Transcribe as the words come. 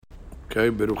Okay,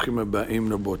 Beruchim Aba'im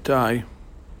Rabotai.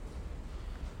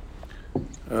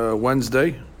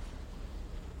 Wednesday,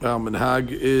 our minhag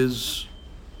is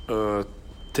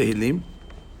Tehillim.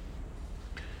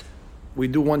 We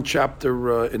do one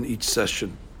chapter in each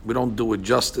session. We don't do it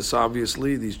justice,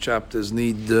 obviously. These chapters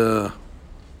need,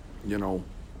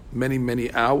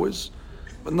 many hours.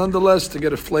 But nonetheless, to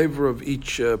get a flavor of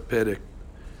each perek.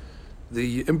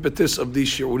 The impetus of these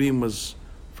shiurim was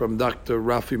from Dr.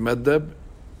 Rafi Meddeb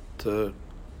to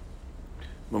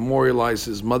memorialize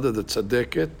his mother, the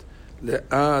Tzadeket,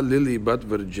 Le'a Lili Bat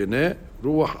Virgineh,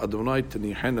 Ruach Adonai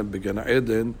Tenihena Began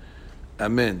Eden,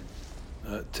 Amen.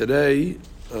 Today,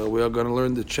 we are going to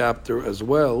learn the chapter as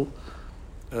well,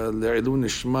 Le'ilu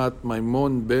Nishmat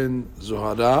Maimon Ben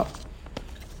Zohara,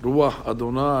 Ruach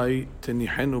Adonai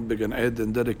Tenihenu Began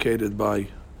Eden, dedicated by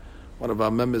one of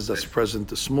our members that's present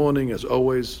this morning, as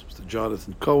always, Mr.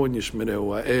 Jonathan Cohen,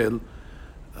 Yishmereu Ha'el.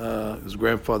 His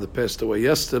grandfather passed away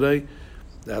yesterday,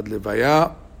 the Ad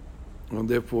Levaya, and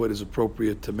therefore it is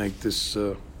appropriate to make this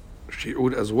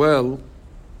shi'ur as well.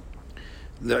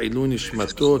 Le'ilu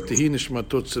nishmato, tehi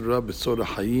nishmato tzirra b'tzor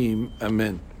ha'yim,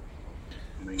 amen.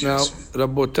 Now,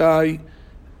 Rabotai,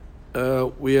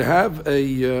 we have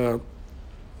an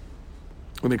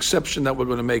exception that we're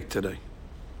going to make today.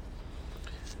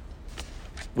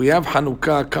 We have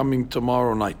Hanukkah coming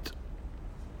tomorrow night.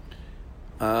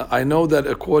 I know that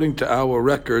according to our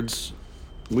records,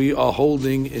 we are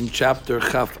holding in chapter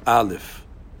Chaf Aleph.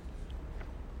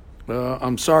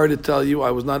 I'm sorry to tell you, I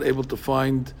was not able to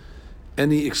find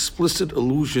any explicit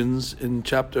allusions in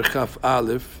chapter Chaf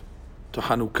Aleph to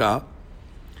Hanukkah.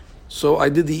 So I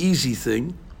did the easy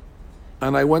thing,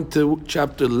 and I went to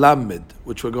chapter Lamed,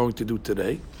 which we're going to do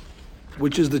today,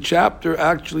 which is the chapter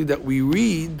actually that we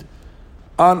read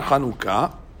on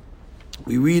Hanukkah.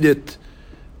 We read it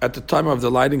at the time of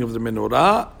the lighting of the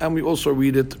menorah, and we also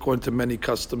read it according to many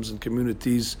customs and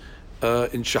communities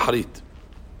in Shaharit.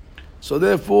 So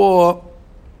therefore,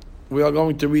 we are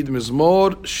going to read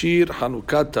Mizmor Shir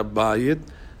Hanukkah Tabayit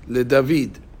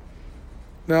LeDavid.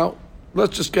 Now,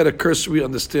 let's just get a cursory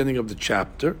understanding of the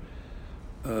chapter.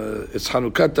 It's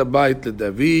Hanukkah Tabayit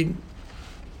LeDavid.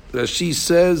 Rashi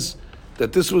says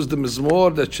that this was the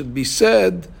Mizmor that should be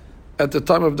said at the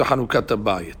time of the Hanukkah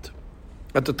Tabayit,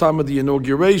 at the time of the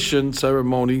inauguration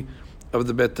ceremony of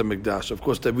the Bet HaMikdash. Of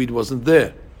course, David wasn't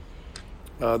there.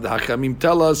 The Hakamim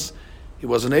tell us he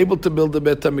wasn't able to build the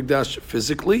Bet HaMikdash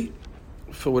physically,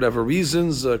 for whatever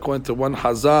reasons. According to one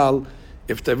Hazal,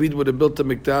 if David would have built the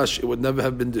Mikdash, it would never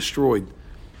have been destroyed.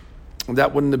 And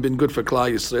that wouldn't have been good for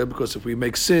Klal Yisrael, because if we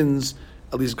make sins,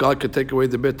 at least God could take away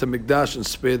the Bet HaMikdash and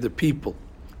spare the people.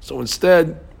 So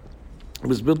instead, it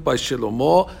was built by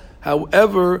Shlomo.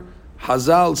 However,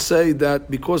 Hazal say that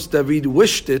because David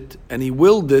wished it and he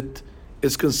willed it,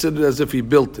 it's considered as if he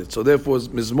built it. So therefore,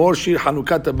 Mizmor Shir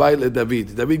Hanukkah Tabayit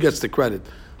LeDavid. David gets the credit.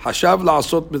 Hashav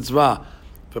la'asot mitzvah.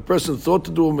 If a person thought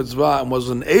to do a mitzvah and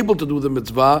wasn't able to do the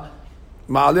mitzvah,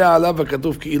 ma'aleh alav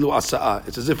v'katuv ki'ilu asa'ah.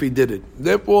 It's as if he did it.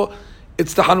 Therefore,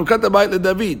 it's the Hanukkah Tabayit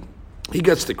LeDavid. He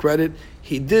gets the credit.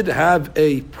 He did have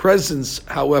a presence,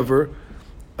 however,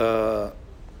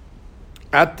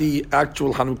 at the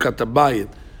actual Hanukkah Tabayit.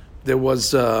 There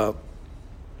was a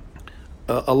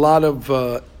lot of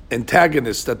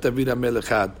antagonists that David HaMelech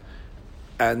had.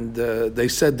 And they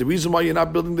said, the reason why you're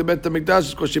not building the Bet HaMikdash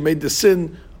is because you made the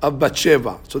sin of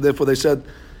Bathsheba. So therefore they said,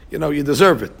 you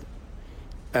deserve it.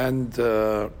 And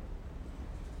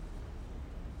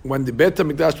when the Bet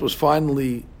HaMikdash was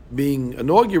finally being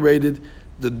inaugurated,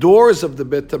 the doors of the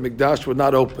Bet HaMikdash were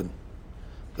not open.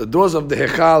 The doors of the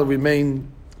Hechal remained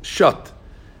shut.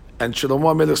 And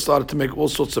Shlomo HaMelech started to make all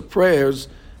sorts of prayers,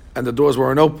 and the doors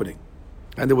weren't opening.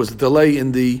 And there was a delay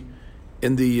in the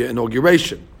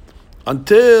inauguration.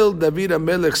 Until David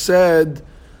HaMelech said,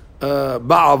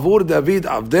 Ba'avur David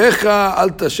avdecha,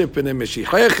 al tasheh penei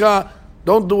meshichecha,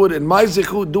 don't do it in my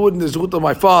zechut, do it in the zechut of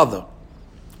my father.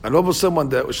 And all of a sudden, when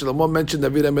Shlomo mentioned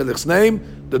David HaMelech's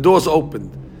name, the doors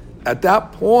opened. At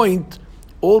that point,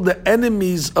 all the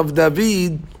enemies of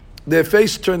David, their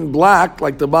face turned black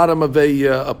like the bottom of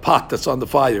a pot that's on the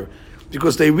fire,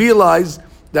 because they realized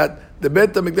that the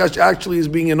Bet HaMikdash actually is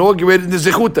being inaugurated in the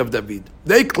zechut of David.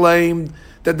 They claimed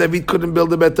that David couldn't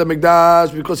build the Bet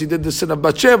HaMikdash because he did the sin of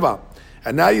Bathsheba.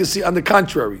 And now you see, on the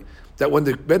contrary, that when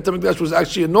the Bet HaMikdash was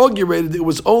actually inaugurated, it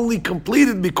was only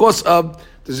completed because of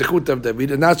the zechut of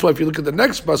David. And that's why if you look at the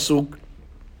next pasuk,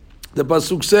 the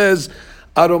pasuk says,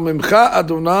 Aromimcha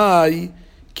Adonai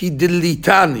ki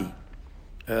dillitani.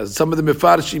 Some of the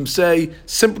Mefarshim say,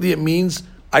 simply it means,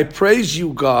 I praise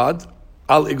you, God,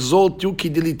 I'll exalt you, ki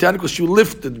dilitani, because you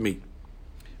lifted me.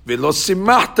 Velo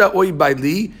simachta oy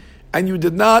baili, and you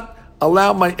did not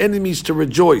allow my enemies to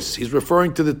rejoice. He's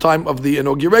referring to the time of the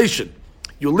inauguration.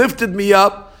 You lifted me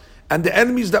up, and the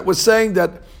enemies that were saying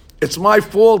that it's my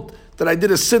fault that I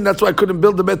did a sin, that's why I couldn't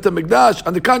build the Beit HaMikdash.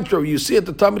 On the contrary, you see at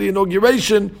the time of the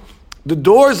inauguration, the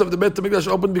doors of the Beit HaMikdash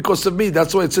opened because of me.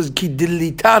 That's why it says, Ki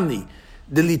dilitani.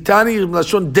 Dilitani is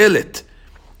Lashon delet.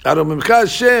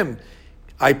 Hashem,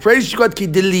 I praise you, God, Ki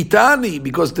dilitani,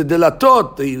 because the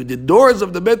delatot, the doors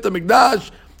of the Beit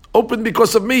HaMikdash, opened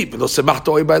because of me.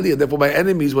 Therefore, my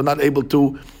enemies were not able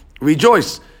to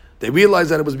rejoice. They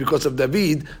realized that it was because of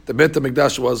David the Beit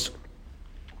HaMikdash was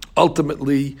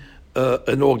ultimately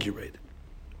inaugurated.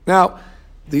 Now,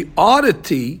 the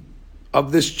oddity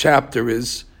of this chapter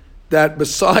is that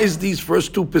besides these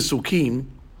first two Pesukim,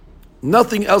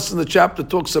 nothing else in the chapter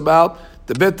talks about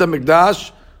the Beit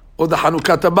HaMikdash or the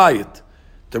Hanukat HaBayit.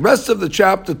 The rest of the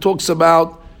chapter talks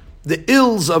about the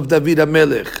ills of David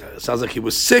HaMelech. It sounds like he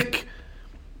was sick,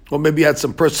 or maybe he had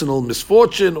some personal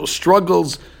misfortune or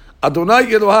struggles. Adonai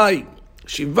Elohai,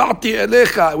 Shivati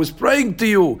Elecha, I was praying to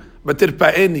you,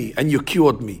 Matirpa'eni, and you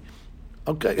cured me.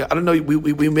 Okay, I don't know,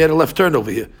 we made a left turn over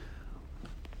here.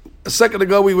 A second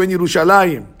ago we were in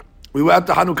Yerushalayim. We were at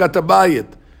the Hanukat HaBayit.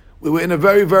 We were in a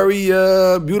very, very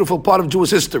beautiful part of Jewish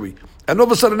history. And all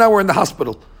of a sudden now we're in the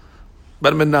hospital.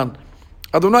 Bar Minan.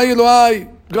 Adonai Elohai,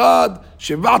 God,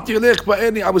 Shivati Elech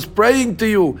Pa'eni, I was praying to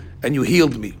you, and you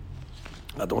healed me.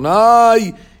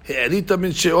 Adonai, He'erita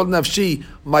min Sheol Nafshi,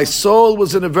 my soul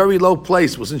was in a very low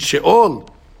place, was in Sheol.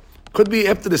 Could be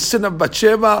after the sin of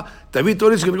Bathsheba, David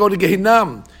thought he's going to go to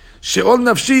Gehinnom. Sheol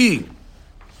Nafshi,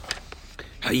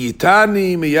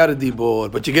 Hayitani miyar dibor,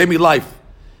 but you gave me life.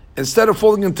 Instead of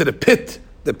falling into the pit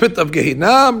of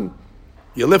Gehinnom,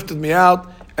 you lifted me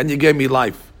out and you gave me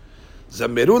life.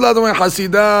 Zamiru l'Adonai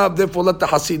Hasidav, therefore let the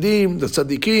Hasidim, the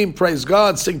Tzaddikim, praise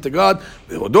God, sing to God,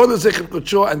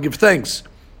 and give thanks.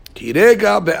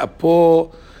 Kirega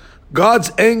be'apo,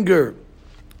 God's anger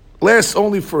lasts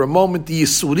only for a moment. The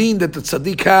Yisurin that the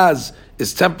Tzaddik has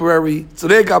is temporary.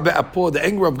 Tzrega be'apo, the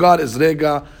anger of God is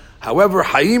rega. However,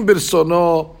 Hayim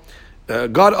birsono,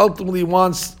 God ultimately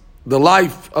wants the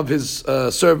life of His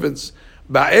servants.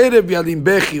 Ba'erev yalim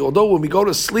bechi, although when we go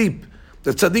to sleep,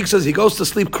 the tzaddik says he goes to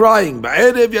sleep crying.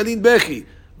 Ba'erev yalin bechi,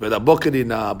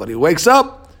 but he wakes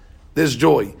up, there's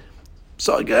joy.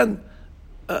 So again,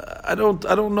 I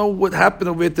don't know what happened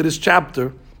over here to this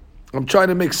chapter. I'm trying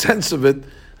to make sense of it.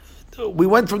 We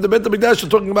went from the Beit HaMikdash to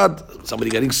talking about somebody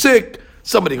getting sick,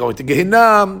 somebody going to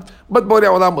Gehinnom, but Borei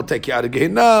Olam will take you out of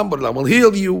Gehinnom, Borei Olam will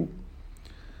heal you.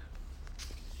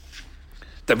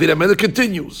 David HaMelech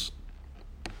continues.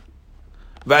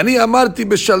 V'ani amarti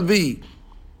b'shalvi,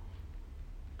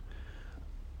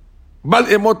 bal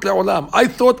emot le'olam. I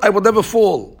thought I would never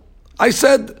fall. I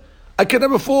said, I can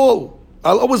never fall.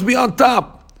 I'll always be on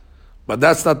top. But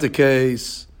that's not the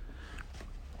case.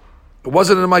 It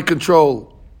wasn't in my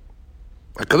control.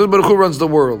 HaKadosh Baruch Hu runs the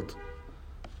world.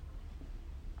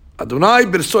 Adonai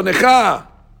birsonecha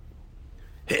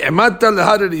he'emata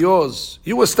lehar eliyos.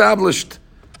 You established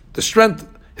the strength.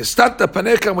 Histata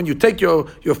panecha, when you take your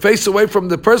face away from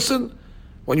the person,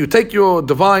 when you take your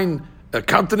divine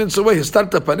countenance away,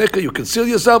 histata panecha, you conceal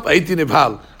yourself, aiti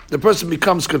nivhal. The person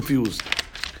becomes confused.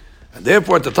 And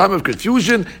therefore, at the time of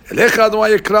confusion, Elecha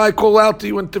Adonai Yekra, I call out to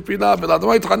you in tefillah,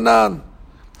 Adonai Tchanan.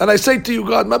 And I say to you,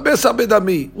 God, what's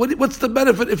the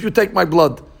benefit if you take my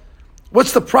blood?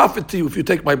 What's the profit to you if you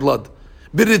take my blood?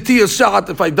 Biriti yashat,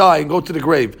 if I die and go to the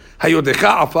grave.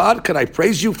 Hayodecha afar, can I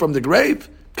praise you from the grave?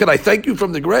 Can I thank you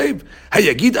from the grave?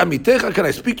 Hayagid amitecha, can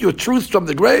I speak your truth from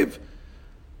the grave?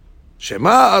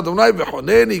 Shema Adonai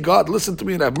v'choneni, God, listen to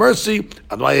me and have mercy.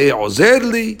 Adonai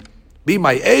ozerli, be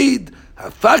my aid.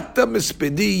 Hafakta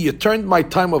mispedi, you turned my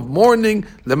time of mourning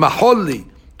lemaholi,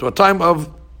 to a time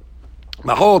of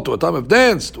mahol, to a time of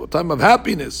dance, to a time of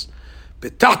happiness.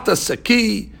 Betahta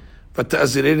saki,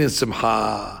 v'ta'azireni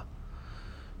simcha.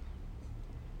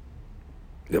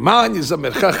 Leman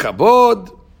yizamercha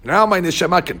chabod. Now my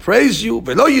neshama can praise you.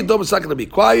 Velo yidom, it's not going to be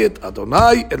quiet.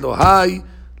 Adonai Elohai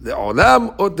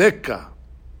le'olam odeka.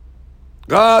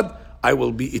 God, I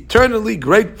will be eternally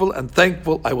grateful and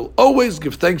thankful. I will always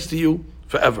give thanks to you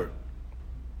forever.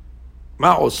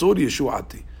 Ma'osur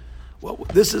Yeshuati. Well,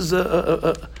 this is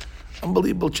a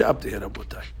unbelievable chapter here,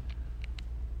 Rabotai.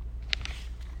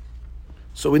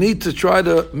 So we need to try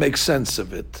to make sense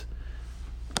of it.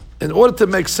 In order to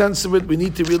make sense of it, we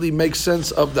need to really make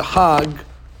sense of the Hag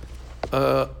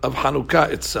of Hanukkah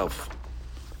itself.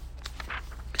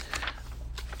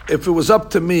 If it was up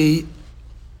to me,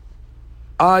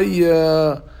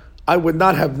 I would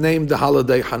not have named the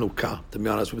holiday Hanukkah, to be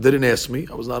honest. They didn't ask me.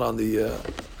 I was not on the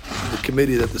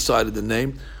committee that decided the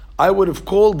name. I would have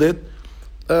called it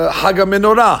Hag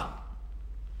HaMenorah.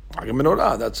 Hag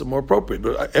HaMenorah, that's more appropriate.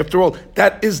 But after all,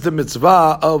 that is the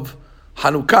mitzvah of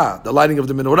Hanukkah, the lighting of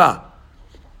the menorah.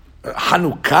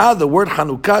 Hanukkah, the word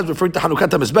Hanukkah is referring to Hanukkah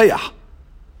HaMizbeach.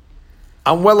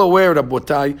 I'm well aware,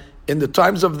 Rabotai, in the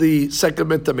times of the second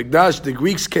Beit HaMikdash, the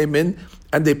Greeks came in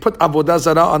and they put Avodah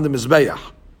Zarah on the Mizbeach.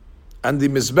 And the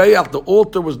Mizbeach, the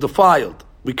altar, was defiled.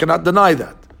 We cannot deny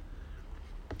that.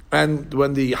 And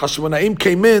when the Hashmonaim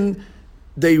came in,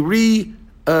 they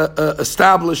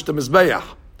established the Mizbeach.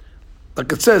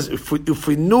 Like it says, if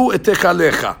we knew et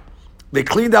echalecha, they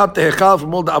cleaned out the Hechal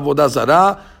from all the Avodah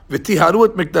Zarah, v'tiharu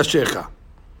et mikdashecha.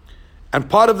 And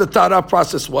part of the Tahara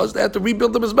process was they had to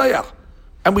rebuild the Mizbeach.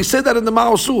 And we say that in the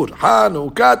Ma'asur,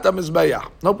 Hanukkah Mizbeach,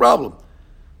 no problem.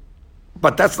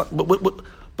 But that's not.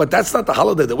 But that's not the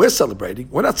holiday that we're celebrating.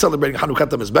 We're not celebrating Hanukkah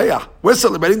Mizbeach. We're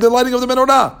celebrating the lighting of the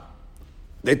menorah.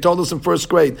 They told us in first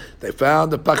grade they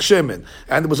found the Pach Shemen,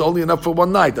 and it was only enough for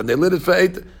one night, and they lit it for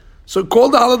 8. So call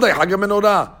the holiday Hag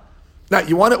HaMenorah. Now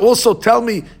you want to also tell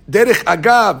me Derech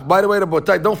Agav. By the way,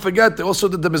 Rabotai, don't forget they also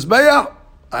did the Mizbeach.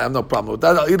 I have no problem with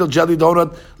that. I'll eat a jelly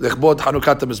donut lechbod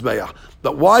Hanukkah Mizbeach.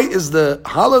 But why is the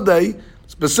holiday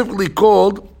specifically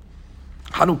called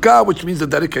Hanukkah, which means the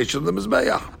dedication of the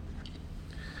Mizbeach?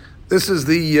 This is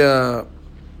the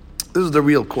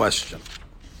real question.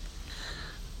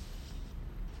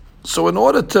 So in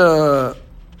order to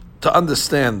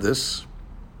understand this,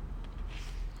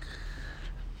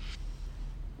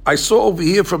 I saw over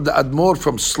here from the Admor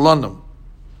from Slonim,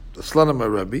 the Slonim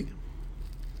Rebbe.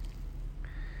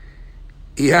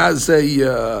 He has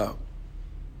a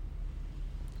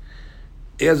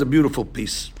beautiful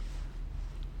piece.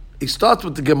 He starts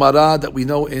with the Gemara that we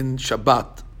know in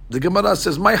Shabbat. The Gemara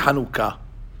says, "My Hanukkah."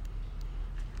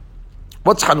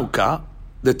 What's Hanukkah?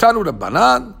 The Tanu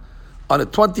Rabbanan on the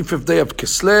 25th day of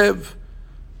Kislev.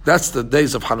 That's the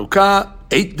days of Hanukkah.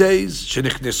 8 days.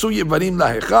 Shenichnesu Yevanim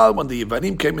lahechal. When the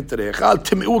Yevanim came into the Hechal,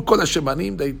 Timeu kol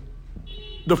hashemanim. They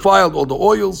defiled all the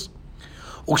oils.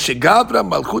 Ushegavra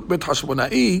Malchut Bet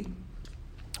Hashmonai.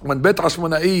 When Bet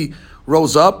Hashmonai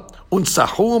rose up,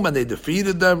 unsahum, and they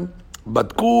defeated them.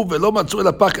 Badku velo matzu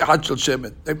el pach echad shel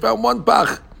shemen. They found one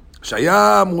pach.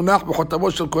 Shaya munach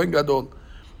b'chotavo shel kohen gadol.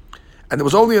 And there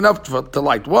was only enough to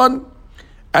light one,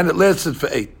 and it lasted for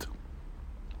 8.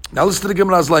 Now listen to the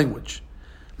Gemara's language.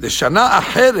 The Shana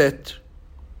Acheret,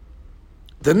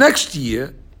 the next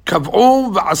year,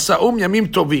 Kav'um v'asaum yamim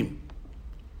tovim.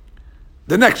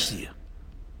 The next year.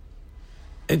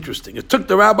 Interesting. It took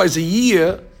the rabbis a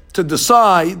year to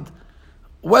decide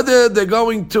whether they're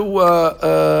going to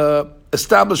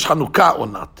establish Hanukkah or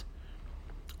not.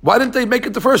 Why didn't they make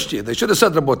it the first year? They should have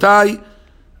said, Rabotai,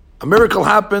 a miracle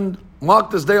happened,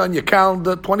 mark this day on your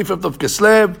calendar, 25th of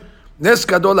Kislev, Nes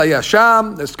Gadol Haya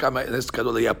Sham, Nes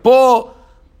Gadol Haya Po,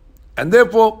 and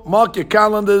therefore mark your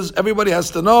calendars, everybody has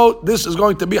to know, this is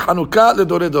going to be Hanukkah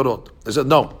Ledore Dorot. They said,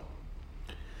 no.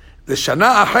 The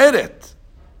Shana Acheret,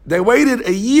 they waited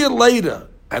a year later,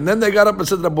 and then they got up and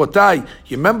said, Rabotai,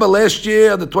 you remember last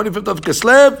year on the 25th of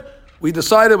Kislev, we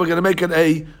decided we're going to make it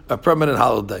a permanent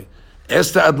holiday.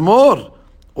 Ask the Admor,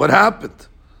 what happened?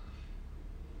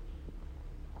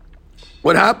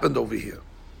 What happened over here?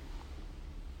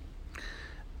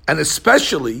 And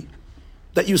especially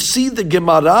that you see the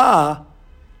Gemara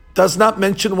does not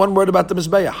mention one word about the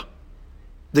Mizbeach.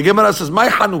 The Gemara says, my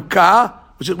Hanukkah,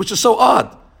 which is so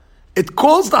odd. It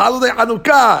calls the holiday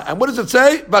Hanukkah. And what does it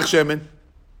say? Bach Shemen.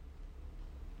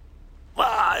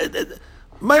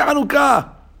 My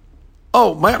Hanukkah.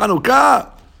 Oh, my Hanukkah.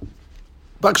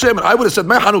 Bach Shemen. I would have said,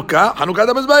 my Hanukkah. Hanukkah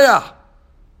the Mizbeach.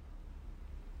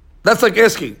 That's like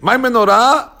asking, my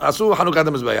menorah, asu Hanukkah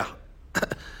the Mizbeach.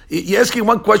 You're asking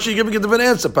one question, you're giving a different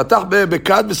answer. Patach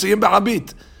be'bekad v'siyim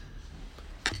be'abit.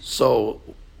 So,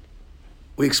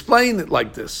 we explain it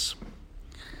like this.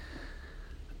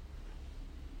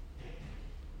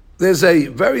 There's a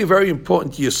very, very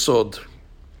important yesod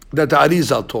that the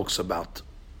Arizal talks about.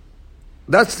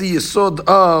 That's the yesod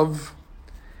of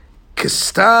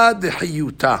Kistad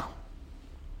Hayuta.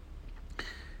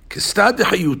 Kistad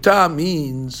Hayuta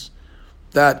means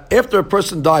that after a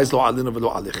person dies, lo alina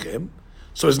v'lo alechem,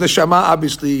 so his neshama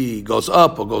obviously goes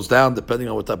up or goes down depending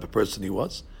on what type of person he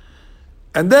was.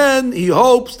 And then he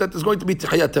hopes that there's going to be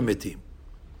Tehiyat HaMetim.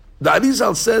 The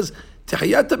Arizal says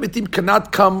Tehiyat HaMetim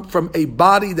cannot come from a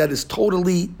body that is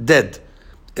totally dead.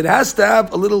 It has to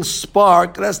have a little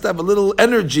spark, it has to have a little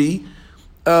energy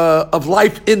of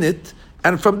life in it,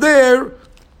 and from there,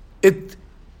 it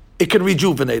can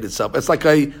rejuvenate itself. It's like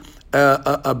a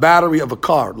battery of a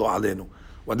car, lo alenu.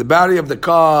 When the battery of the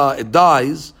car, it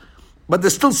dies, but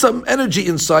there's still some energy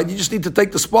inside. You just need to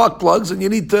take the spark plugs and you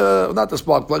need to, not the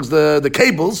spark plugs, the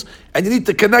cables, and you need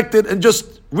to connect it and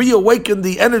just reawaken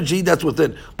the energy that's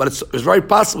within. But it's very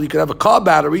possible you could have a car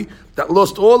battery that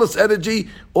lost all its energy,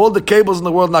 all the cables in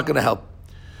the world not going to help.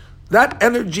 That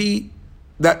energy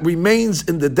that remains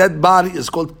in the dead body is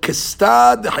called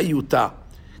Kistad Hayuta.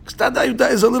 Kistad Hayuta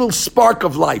is a little spark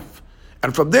of life.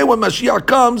 And from there, when Mashiach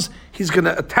comes, he's going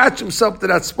to attach himself to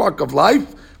that spark of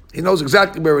life. He knows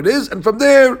exactly where it is, and from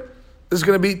there, there's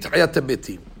going to be Tahiyat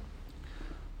Mitim.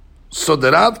 So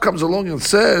the Rav comes along and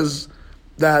says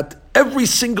that every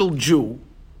single Jew,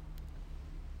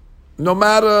 no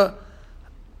matter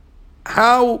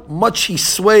how much he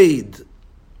swayed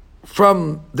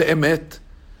from the Emet,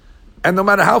 and no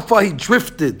matter how far he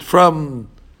drifted from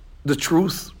the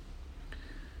truth,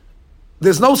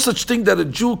 there's no such thing that a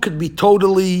Jew could be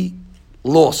totally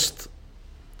lost.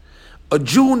 A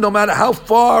Jew, no matter how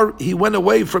far he went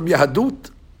away from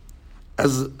Yahadut,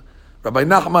 as Rabbi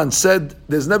Nachman said,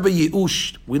 there's never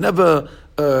Yeush. We never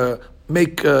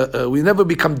we never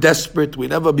become desperate. We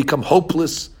never become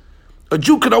hopeless. A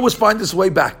Jew could always find his way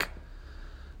back.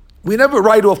 We never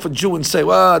write off a Jew and say,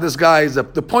 well, this guy is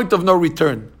at the point of no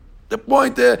return. The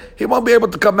point he won't be able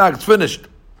to come back. It's finished.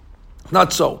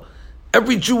 Not so.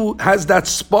 Every Jew has that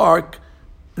spark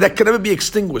that can never be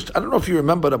extinguished. I don't know if you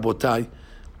remember, Rabotai,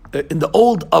 in the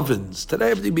old ovens.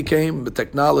 Today everything became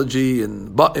technology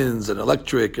and buttons and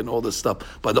electric and all this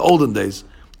stuff. But the olden days,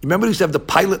 remember, you used to have the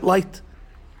pilot light?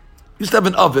 You used to have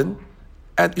an oven,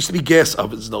 and it used to be gas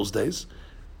ovens in those days,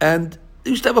 and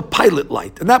you used to have a pilot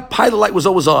light, and that pilot light was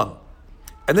always on.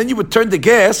 And then you would turn the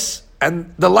gas,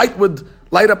 and the light would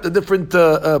light up the different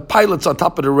pilots on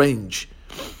top of the range.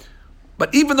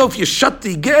 But even though if you shut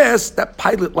the gas, that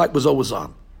pilot light was always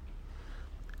on.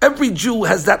 Every Jew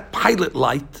has that pilot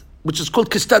light, which is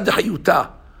called Kistad Hayuta.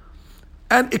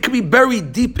 And it can be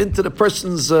buried deep into the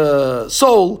person's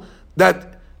soul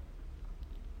that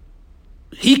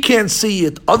he can't see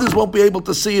it, others won't be able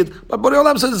to see it, but Borei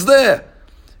Olam says it's there.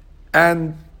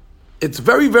 And it's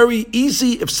very, very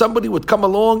easy if somebody would come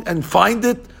along and find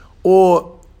it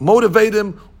or motivate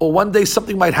him, or one day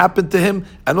something might happen to him,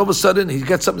 and all of a sudden he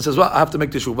gets up and says, well, I have to make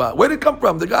teshuvah. Where did it come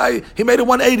from? The guy, he made a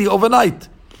 180 overnight.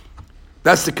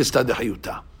 That's the Kistad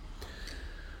Hayuta.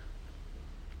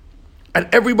 And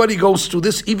everybody goes through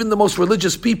this, even the most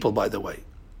religious people, by the way.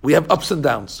 We have ups and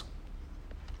downs.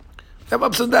 We have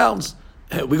ups and downs.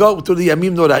 We go through the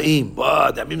Yamim Noraim.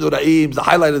 Wow, the Yamim Noraim is the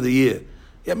highlight of the year.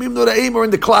 Yamim Noraim are in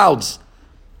the clouds.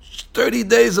 30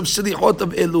 days of Silichot of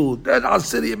Elul. Then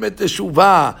Asiri Yemet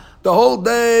Teshuvah. The whole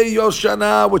day,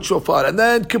 Yoshana with Shofar. And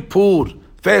then Kippur,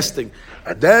 fasting.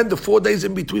 And then the 4 days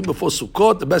in between before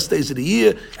Sukkot, the best days of the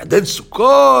year. And then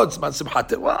Sukkot, Zman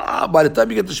Simchat. Wow, by the time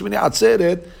you get to Shemini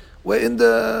Atzeret, we're in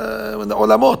the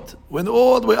Olamot. We're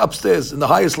all the way upstairs, in the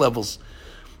highest levels.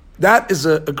 That is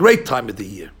a great time of the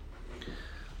year.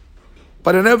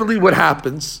 But inevitably what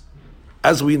happens,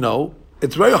 as we know,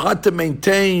 it's very hard to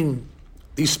maintain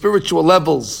these spiritual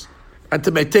levels and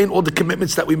to maintain all the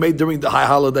commitments that we made during the high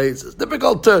holidays. It's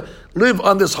difficult to live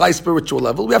on this high spiritual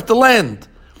level. We have to land.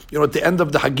 You know, at the end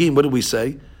of the Hagim, what do we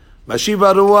say?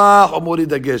 Mashiva Ruach Omori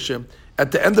Dageshem.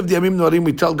 At the end of the Yamim Norim,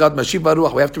 we tell God, Mashiva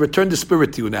Ruach, we have to return the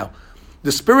spirit to you now.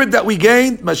 The spirit that we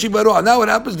gained, Mashiva Ruach. Now what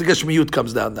happens? The Geshmiyut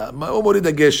comes down now. Omori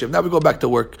Dageshem. Now we go back to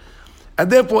work. And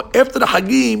therefore, after the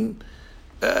Hagim,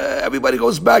 everybody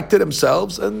goes back to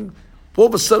themselves, and all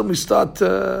of a sudden we start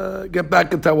to get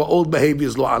back into our old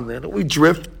behaviors, lo alenu. We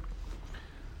drift.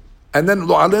 And then,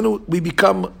 lo alenu, we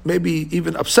become maybe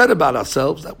even upset about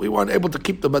ourselves that we weren't able to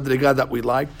keep the madrigah that we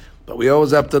like. But we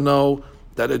always have to know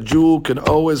that a Jew can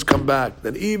always come back.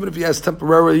 That even if he has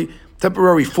temporary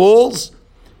falls,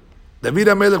 David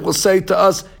HaMelech will say to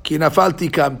us, Ki nafalti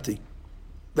kamti.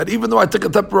 That even though I took a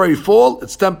temporary fall,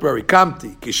 it's temporary.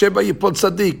 Kamti. Ki sheba yipol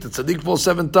tzaddik. The tzaddik falls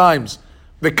 7 times.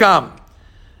 Vekam.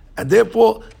 And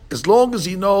therefore, as long as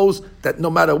he knows that no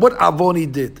matter what avon he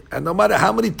did, and no matter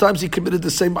how many times he committed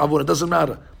the same avon, it doesn't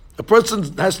matter. A person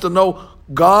has to know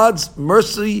God's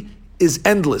mercy is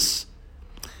endless.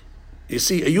 You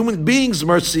see, a human being's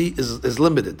mercy is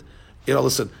limited. You know,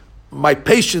 listen, my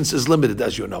patience is limited,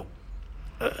 as you know.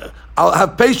 I'll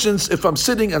have patience if I'm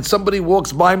sitting and somebody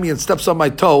walks by me and steps on my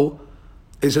toe.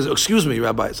 He says, excuse me,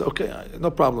 Rabbi. I say, okay,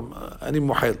 no problem. Ani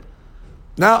muhil.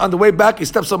 Now, on the way back, he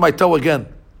steps on my toe again.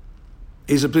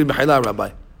 He said, please, Mihila,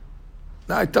 Rabbi.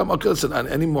 Now I tell him, okay, listen,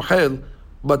 Ani muhil,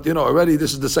 but you know, already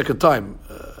this is the second time.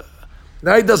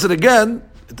 Now he does it again.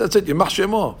 That's it. Yimach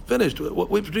Shemo. Finished.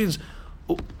 Which means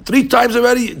 3 times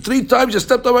already. 3 times you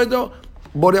stepped on my toe.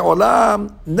 Borei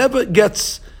Olam never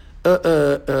gets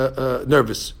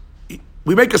nervous.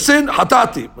 We make a sin,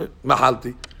 hatati,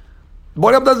 mahalti.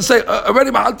 Boream doesn't say,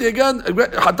 already mahalti again,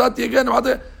 hatati again,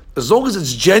 mahalti. As long as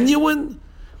it's genuine,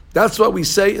 that's what we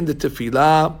say in the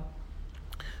tefillah,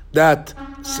 that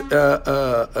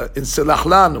in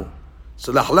Salahlanu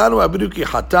abiduki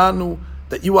hatanu,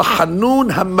 that you are hanun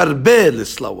hamarbe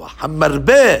lislawa,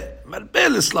 hamarbe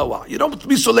lislawa. You don't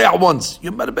be soleah once.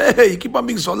 You marbe, you keep on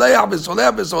being soleah,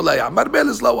 marbe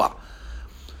lislawa.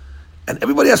 And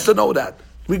everybody has to know that.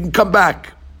 We can come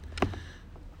back.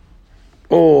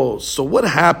 Oh, so what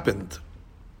happened?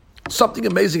 Something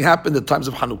amazing happened at times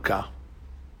of Hanukkah.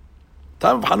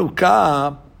 Time of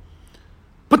Hanukkah,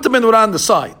 put the menorah on the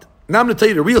side. Now I'm going to tell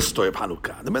you the real story of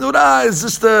Hanukkah. The menorah is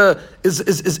just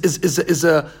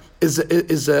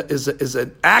is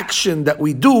an action that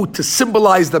we do to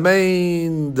symbolize the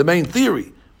main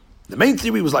theory. The main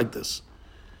theory was like this: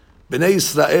 Bnei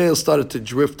Israel started to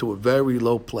drift to a very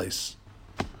low place.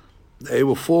 They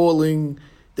were falling.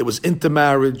 There was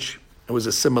intermarriage. There was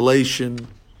assimilation,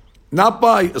 not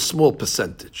by a small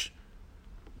percentage.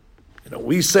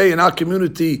 We say in our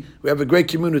community, we have a great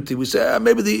community. We say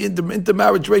maybe the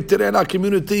intermarriage rate today in our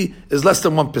community is less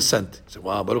than 1%. You say,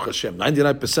 wow, Baruch Hashem,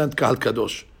 99% Kahal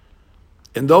Kadosh.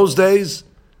 In those days,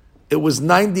 it was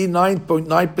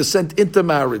 99.9%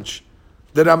 intermarriage.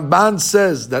 The Ramban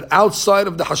says that outside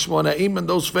of the Hashmonaim and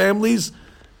those families,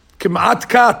 Kim'at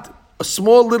Kat, a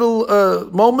small little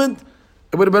moment,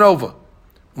 it would have been over.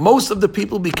 Most of the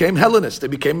people became Hellenists. They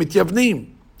became Mityavnim.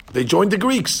 They joined the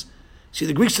Greeks. See,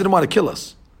 the Greeks didn't want to kill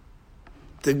us.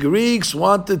 The Greeks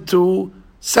wanted to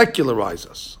secularize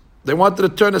us. They wanted to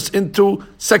turn us into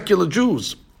secular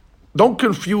Jews. Don't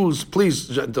confuse, please,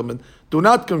 gentlemen, do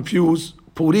not confuse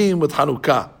Purim with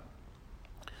Hanukkah.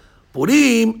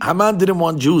 Purim, Haman didn't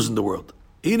want Jews in the world.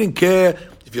 He didn't care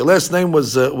if your last name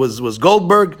was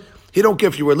Goldberg. He don't care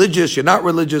if you're religious, you're not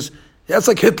religious. That's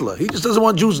like Hitler. He just doesn't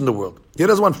want Jews in the world. He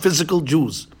doesn't want physical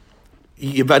Jews.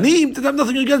 Yevanim didn't have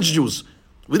nothing against Jews.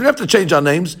 We didn't have to change our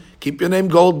names. Keep your name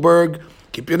Goldberg.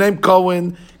 Keep your name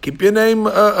Cohen. Keep your name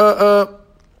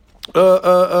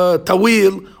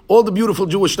Tawil. All the beautiful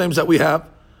Jewish names that we have.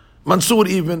 Mansour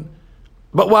even.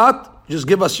 But what? Just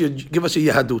give us your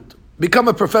Yehadut. Become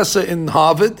a professor in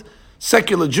Harvard.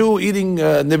 Secular Jew eating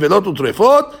nevelot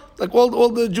utrefot. Like all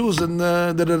the Jews that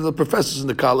are the professors in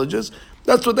the colleges.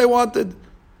 That's what they wanted.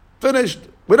 Finished.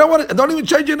 We don't want it. Don't even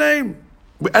change your name.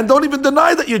 And don't even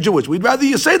deny that you're Jewish. We'd rather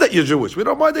you say that you're Jewish. We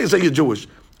don't mind that you say you're Jewish.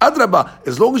 Adrabah,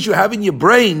 as long as you have in your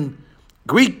brain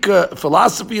Greek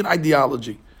philosophy and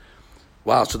ideology.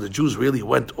 Wow, so the Jews really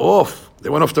went off. They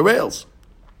went off the rails.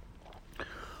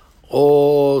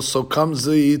 Oh, so comes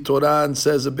the Torah and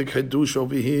says a big hadush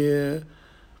over here.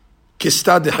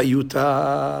 Kista de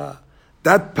Hayuta.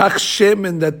 That Pach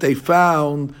Shemen that they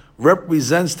found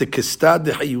represents the Kista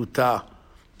de Hayuta.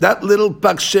 That little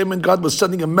Pach Shemen, God was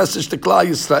sending a message to Klal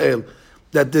Yisrael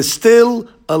that there's still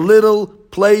a little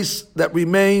place that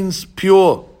remains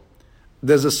pure.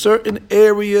 There's a certain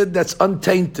area that's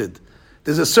untainted.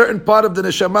 There's a certain part of the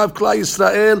Neshama of Klal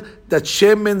Yisrael that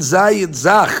Shemen Zayid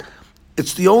Zach.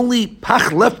 It's the only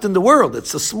Pach left in the world.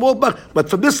 It's a small Pach. But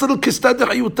from this little Kista de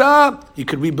Hayuta, you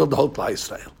could rebuild the whole Klal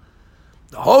Yisrael.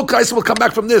 The whole Klal Yisrael will come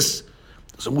back from this.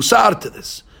 There's a musar to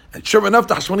this. And sure enough,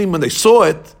 the Hashmonim, when they saw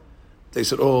it, they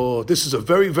said, oh, this is a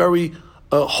very, very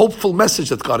hopeful message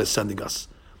that God is sending us.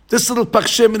 This little Pach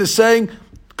Shemen is saying,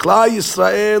 Klal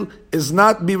Yisrael is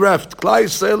not bereft. Klal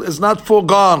Yisrael is not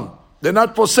foregone. They're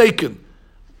not forsaken.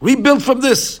 Rebuild from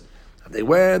this. And they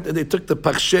went and they took the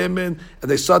Pach Shemen and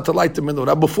they started to light the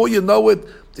menorah. Before you know it,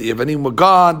 the Yevanim were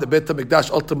gone. The Beit HaMikdash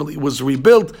ultimately was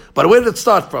rebuilt. But where did it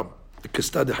start from? The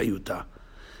Kista de Hayuta.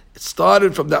 It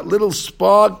started from that little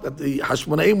spark that the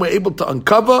Hashmonaim were able to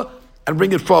uncover and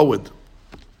bring it forward.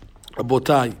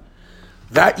 Rabotai,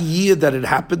 that year that it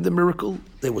happened, the miracle,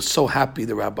 they were so happy,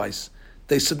 the rabbis.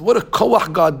 They said, what a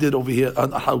koach God did over here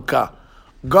on Hanukkah.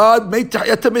 God made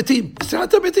Tahiyat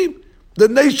HaMetim. The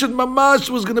nation Mamash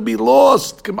was going to be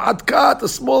lost. K'ma'at kat, a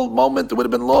small moment, it would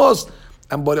have been lost.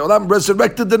 And Borei Olam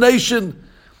resurrected the nation.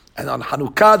 And on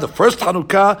Hanukkah, the first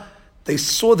Hanukkah, they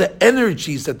saw the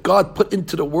energies that God put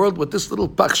into the world with this little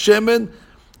Pach Shemen.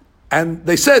 And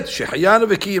they said,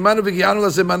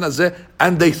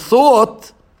 and they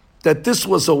thought that this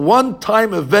was a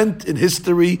one-time event in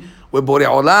history where Borei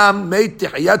Olam made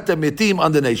Tahiyat HaMetim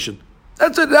on the nation.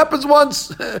 That's it. It happens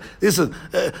once. Listen,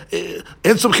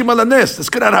 this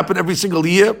cannot happen every single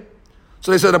year.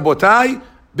 So they said, Abotai,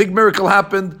 big miracle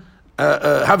happened.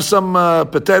 Have some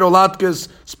potato latkes,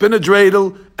 spinach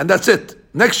dreidel, and that's it.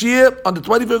 Next year, on the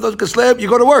 25th of Kislev, you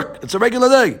go to work. It's a regular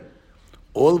day.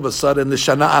 All of a sudden, the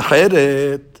Shana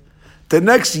Acheret, the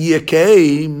next year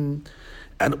came,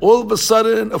 And all of a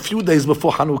sudden, a few days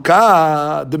before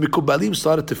Hanukkah, the Mikubalim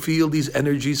started to feel these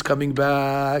energies coming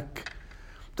back.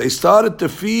 They started to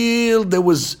feel there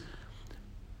was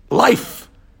life.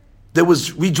 There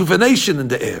was rejuvenation in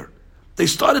the air. They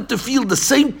started to feel the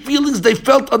same feelings they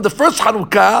felt on the first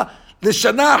Hanukkah.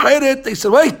 L'shana acheret, they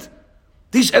said, wait,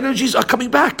 these energies are coming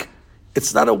back.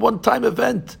 It's not a one-time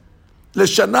event.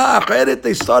 L'shana acheret,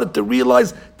 they started to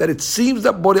realize that it seems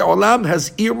that Borei Olam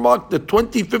has earmarked the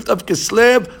 25th of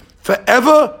Kislev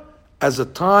forever as a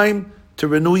time to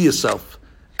renew yourself,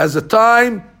 as a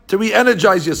time to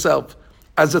re-energize yourself,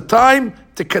 as a time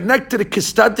to connect to the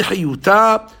Kistad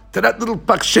Chiyuta, to that little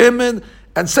Pak Shemen,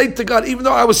 and say to God, even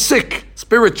though I was sick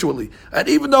spiritually, and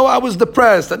even though I was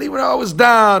depressed, and even though I was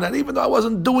down, and even though I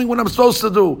wasn't doing what I'm supposed to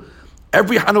do,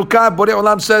 every Hanukkah, Borei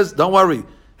Olam says, don't worry,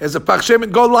 there's a Pak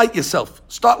Shemen, go light yourself.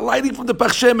 Start lighting from the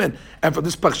Pak Shemen. And from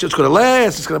this Pak Shemen, it's going to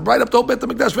last, it's going to bright up the whole Beit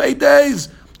HaMikdash for 8 days.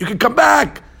 You can come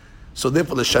back. So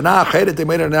therefore, the Shana Acheret, they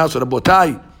made an announcement,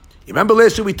 Rabotai. You remember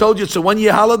last year we told you it's a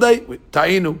 1-year holiday?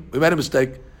 Ta'inu, we made a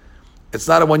mistake. It's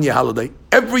not a 1-year holiday.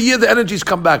 Every year the energies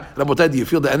come back. Rabotai, do you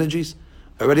feel the energies?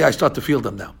 Already I start to feel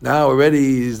them now. Now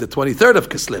already is the 23rd of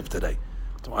Kislev today.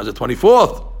 Tomorrow's the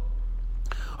 24th.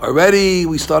 Already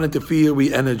we starting to feel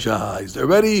re-energized.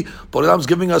 Already Borei Olam's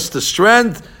giving us the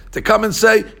strength to come and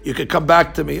say, you can come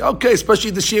back to me. Okay, especially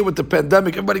this year with the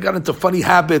pandemic, everybody got into funny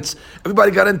habits.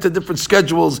 Everybody got into different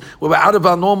schedules. We were out of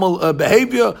our normal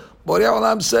behavior. Borei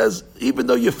Olam says, even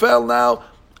though you fell now,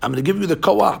 I'm going to give you the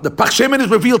koach. The Pak Shemen is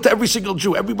revealed to every single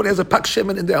Jew. Everybody has a Pak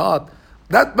Shemen in their heart.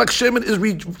 That Pak Shemen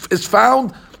is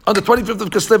found on the 25th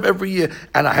of Kislev every year.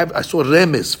 And I saw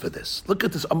remes for this. Look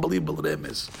at this unbelievable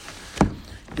remes.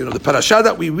 You know, the parasha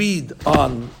that we read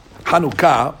on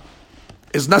Hanukkah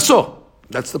is Naso.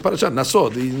 That's the parasha, Naso,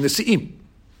 the Nesi'im.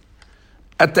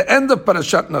 At the end of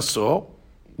Parashat Naso,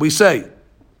 we say,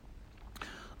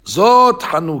 Zot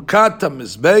Hanukkah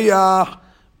HaMizbeach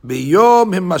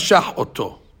Biyom Himashach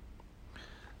Oto.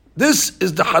 This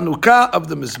is the Hanukkah of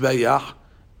the Mizbeach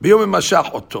Biyom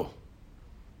Himashach Oto.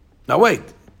 Now wait.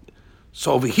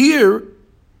 So over here,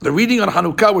 the reading on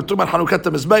Hanukkah, we're talking about Hanukkah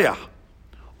HaMizbeach.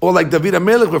 Or like David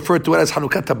HaMelech referred to it as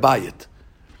Hanukkah HaBayit.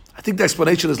 I think the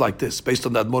explanation is like this, based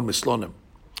on the Admor Mislonim,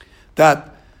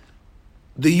 that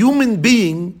the human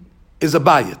being is a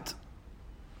bayit.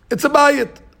 It's a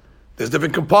bayit. There's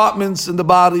different compartments in the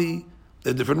body,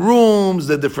 there are different rooms,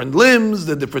 there are different limbs,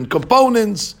 there are different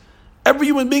components. Every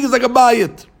human being is like a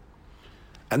bayit.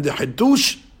 And the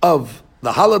Hiddush of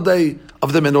the holiday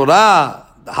of the Menorah,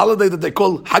 the holiday that they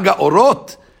call Hag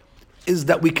HaOrot, is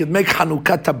that we can make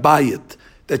Hanukkah HaBayit,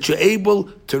 that you're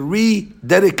able to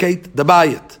rededicate the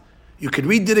bayit. You can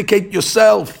rededicate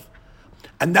yourself.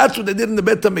 And that's what they did in the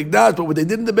Beit HaMikdash. But what they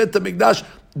did in the Beit HaMikdash,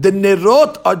 the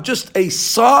nerot are just a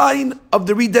sign of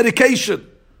the rededication.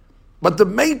 But the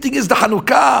main thing is the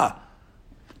Hanukkah.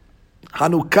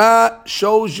 Hanukkah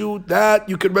shows you that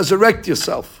you can resurrect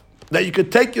yourself. That you can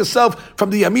take yourself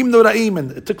from the Yamim Noraim.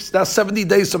 And it took now 70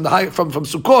 days from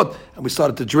Sukkot, and we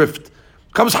started to drift.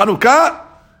 Comes Hanukkah,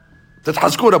 that's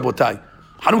Hazkur Rabotai.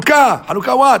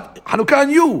 Hanukkah what? Hanukkah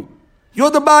and you. You're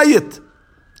the bayit.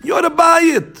 You're the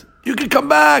bayit. You can come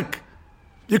back.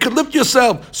 You can lift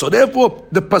yourself. So therefore,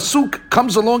 the pasuk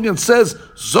comes along and says,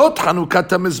 Zot Hanukkah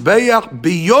HaMizbeach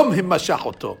Biyom Himashach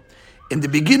Oto. In the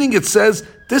beginning it says,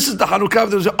 this is the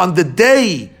Hanukkah on the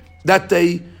day that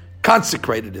they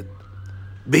consecrated it.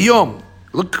 Biyom.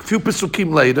 Look a few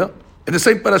pasukim later, in the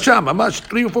same parasha, mamash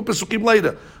 3 or 4 pasukim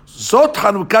later. Zot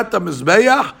Hanukkah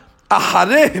HaMizbeach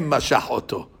Achareh Mashach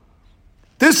Oto.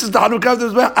 This is the Hanukkah of the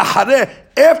Mizbeach Achareh,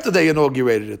 after they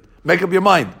inaugurated it. Make up your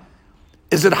mind.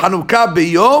 Is it Hanukkah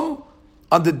Biyom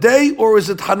on the day, or is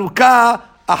it Hanukkah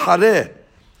Achareh?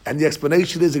 And the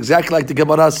explanation is exactly like the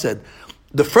Gemara said.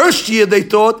 The first year they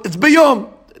thought it's Biyom.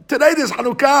 Today there's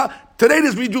Hanukkah. Today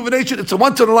there's rejuvenation. It's a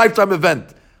once-in-a-lifetime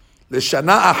event. The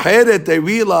Shana Acheret, they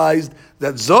realized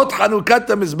that Zot Hanukkah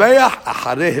HaMizbeach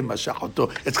Achareh Mashach Oto.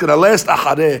 It's going to last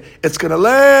Achareh. It's going to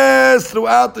last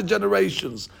throughout the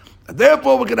generations. And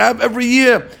therefore, we're going to have every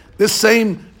year this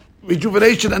same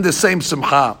rejuvenation and the same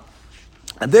simcha.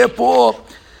 And therefore,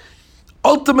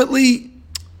 ultimately,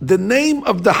 the name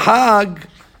of the Hag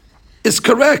is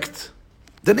correct.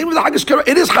 The name of the Hag is correct.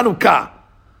 It is Hanukkah.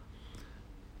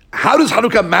 How does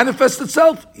Hanukkah manifest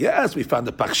itself? Yes, we found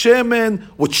the Pak Shemen,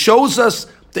 which shows us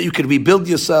that you can rebuild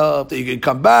yourself, that you can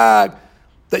come back,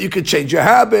 that you can change your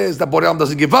habits, that Borei Olam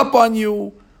doesn't give up on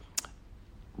you.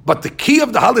 But the key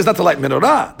of the holiday is not to light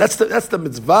menorah. That's the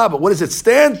mitzvah. But what does it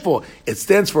stand for? It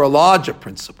stands for a larger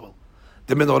principle.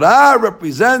 The menorah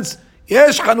represents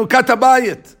Yesh Hanukkah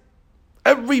HaBayit.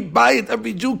 Every bayit,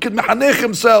 every Jew can mechanech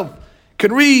himself,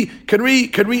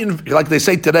 like they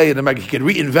say today in America, he can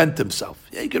reinvent himself.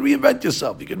 Yeah, you can reinvent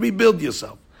yourself. You can rebuild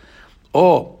yourself.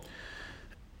 Or,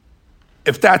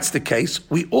 if that's the case,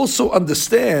 we also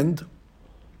understand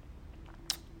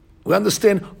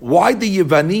why the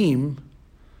Yevanim,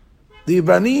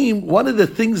 one of the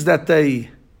things that they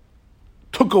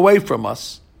took away from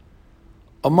us,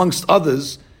 amongst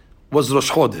others, was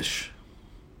Rosh Chodesh.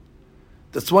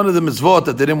 That's one of the mitzvot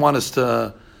that they didn't want us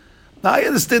to. Now I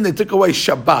understand they took away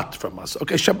Shabbat from us.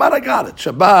 Okay, Shabbat, I got it.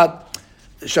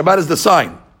 Shabbat is the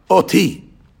sign, OT.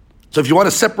 So if you want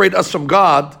to separate us from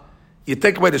God, you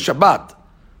take away the Shabbat.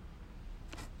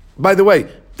 By the way,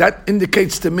 that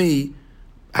indicates to me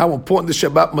how important the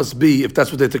Shabbat must be if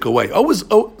that's what they took away.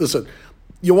 Listen,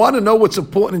 you want to know what's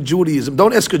important in Judaism,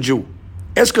 don't ask a Jew.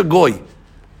 Ask a Goy.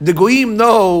 The Goyim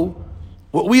know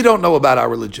what we don't know about our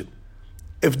religion.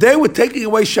 If they were taking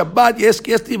away Shabbat, you ask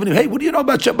even, hey, what do you know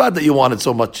about Shabbat that you wanted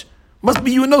so much? Must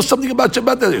be you know something about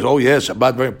Shabbat. Oh yeah,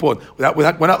 Shabbat, very important. We're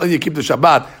not letting you keep the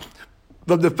Shabbat.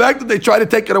 But the fact that they try to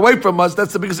take it away from us,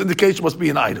 that's the biggest indication must be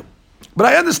an item. But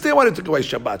I understand why they took away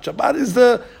Shabbat. Shabbat is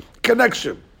the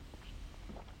connection.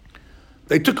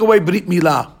 They took away Brit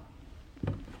Milah.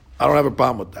 I don't have a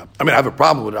problem with that. I mean, I have a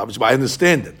problem with it, obviously, but I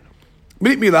understand it.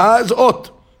 Brit Milah is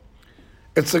Ot.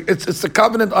 It's a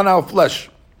covenant on our flesh.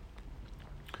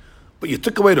 But you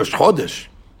took away Rosh Chodesh.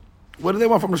 What do they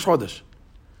want from Rosh Chodesh?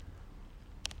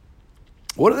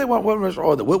 What do they want from Rosh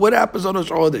Chodesh? What happens on Rosh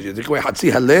Chodesh? You take away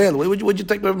Hatzi Halel? What would you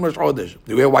take away from Rosh Chodesh?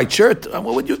 You wear a white shirt?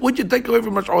 What would you take away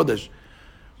from Rosh Chodesh?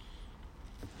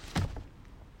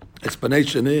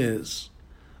 Explanation is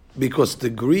because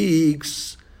the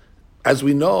Greeks, as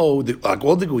we know, like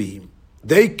all the Goyim,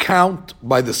 they count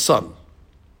by the sun.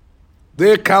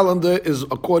 Their calendar is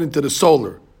according to the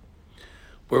solar.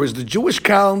 Whereas the Jewish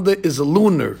calendar is a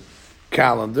lunar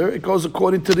calendar. It goes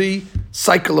according to the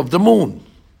cycle of the moon.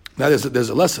 Now there's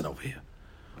a lesson over here.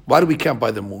 Why do we count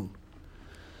by the moon?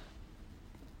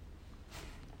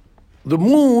 The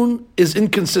moon is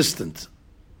inconsistent.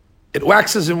 It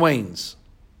waxes and wanes.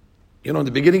 You know, in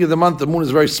the beginning of the month, the moon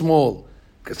is very small.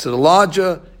 It gets to the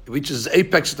larger, it reaches its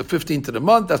apex at the 15th of the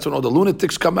month. That's when all the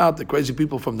lunatics come out, the crazy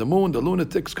people from the moon. The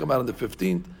lunatics come out on the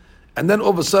 15th. And then all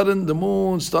of a sudden, the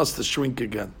moon starts to shrink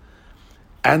again.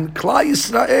 And Klal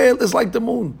Yisrael is like the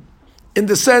moon. In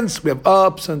the sense, we have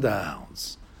ups and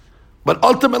downs. But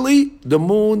ultimately, the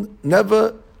moon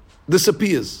never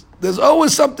disappears. There's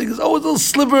always something, there's always a little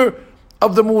sliver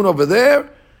of the moon over there.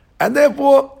 And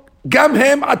therefore, Gam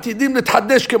hem atidim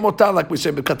nethadesh kemotan, like we say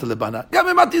in Birkat Lebana. Gam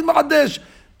hem atid mahadesh.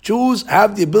 Jews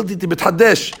have the ability to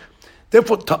bethadesh.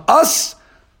 Therefore, to us,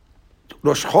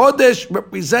 Rosh Chodesh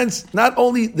represents not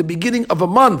only the beginning of a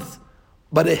month,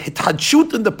 but a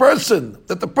hitadshut in the person,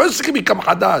 that the person can become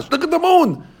hadash. Look at the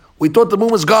moon. We thought the moon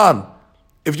was gone.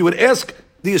 If you would ask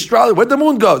the astrologer, where'd the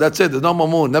moon go? That's it, there's no more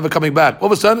moon, never coming back. All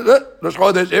of a sudden, Rosh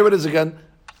Chodesh, here it is again.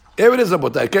 Here it is,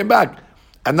 Abutai, it came back.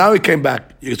 And now it came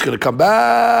back. It's going to come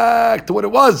back to what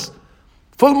it was.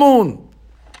 Full moon.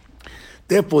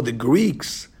 Therefore, the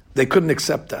Greeks, they couldn't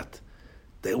accept that.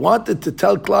 They wanted to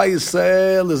tell Klal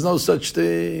Yisrael, there's no such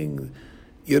thing.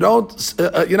 You're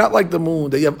not like the moon,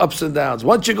 that you have ups and downs.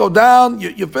 Once you go down,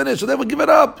 you're finished. So therefore, give it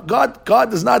up. God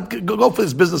does not go for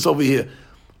this business over here.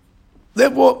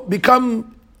 Therefore,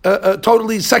 become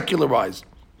totally secularized.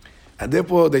 And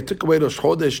therefore, they took away Rosh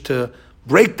Chodesh to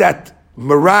break that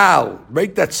morale,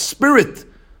 break that spirit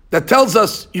that tells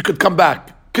us you could come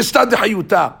back. Kistad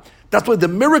hayuta. That's why the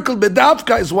miracle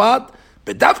bedavka is what?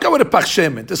 Bedavka with a Pach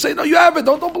Shemen. To say, no, you have it,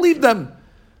 don't believe them.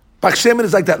 Pach Shemen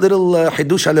is like that little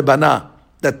Hidush HaLebana,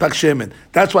 that Pach Shemen.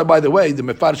 That's why, by the way, the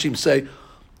Mefarshim say,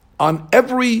 on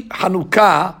every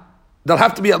Hanukkah, there'll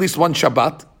have to be at least one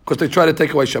Shabbat, because they try to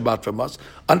take away Shabbat from us.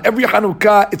 On every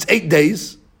Hanukkah, it's 8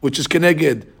 days, which is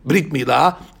Keneged Brit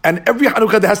Milah, and every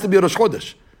Hanukkah there has to be a Rosh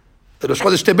Chodesh. The Rosh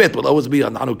Chodesh Tebet will always be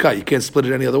on Hanukkah. You can't split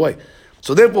it any other way.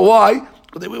 So therefore, why?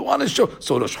 Because we want to show.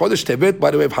 So Rosh Chodesh Tebet,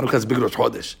 by the way, if Hanukkah is big Rosh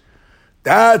Chodesh.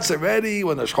 That's already,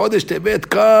 when Rosh Chodesh Tebet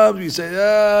comes, we say,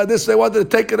 they wanted to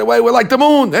take it away. We're like the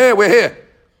moon. Hey, we're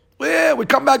here. We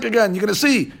come back again. You're going to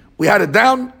see. We had it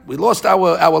down. We lost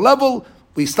our level.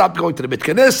 We stopped going to the Beit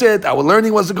Knesset. Our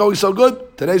learning wasn't going so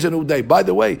good. Today's a new day. By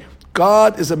the way,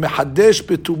 God is a mehadesh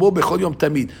betubo bechol yom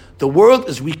tamid. The world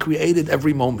is recreated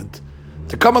every moment.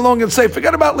 To come along and say,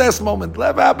 forget about last moment.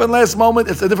 Whatever happened last moment,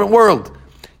 it's a different world.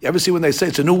 You ever see when they say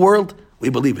it's a new world? We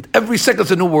believe it. Every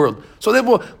second's a new world. So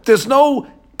therefore, there's no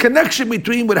connection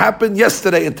between what happened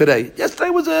yesterday and today. Yesterday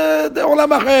was the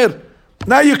Olam Acher.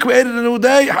 Now you created a new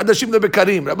day. Hadashim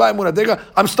lebekarim. Rabbi Munadega,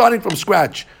 I'm starting from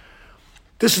scratch.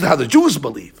 This is how the Jews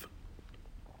believe.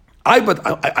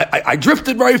 I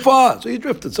drifted very far. So you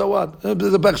drifted, so what?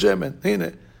 The Pach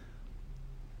Shemen.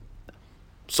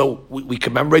 So we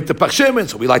commemorate the Pach Shemen,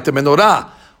 so we light the menorah.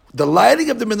 The lighting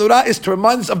of the menorah is to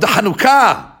remind us of the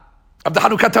Hanukkah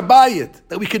Tabayit,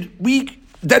 that we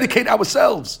dedicate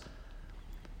ourselves.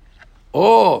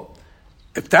 Oh,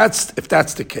 if that's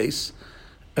the case,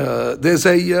 there's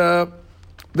a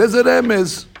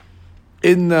remez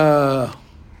in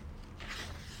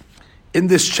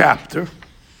this chapter.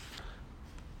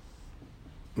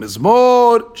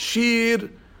 Mizmor Shir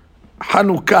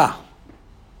Hanukkah.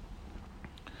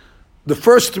 The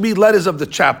first three letters of the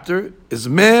chapter is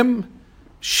Mem,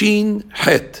 Shin,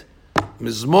 Het.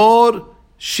 Mizmor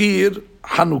Shir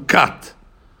Hanukat.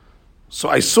 So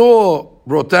I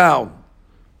wrote down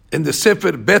in the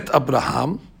Sefer Bet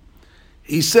Abraham,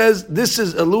 he says this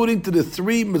is alluding to the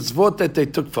three mitzvot that they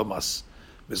took from us.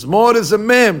 Mizmor is a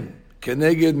Mem,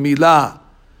 Keneged Milah.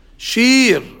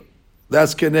 Shir,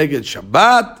 that's Keneged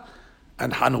Shabbat.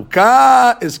 And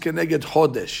Hanukkah is Keneged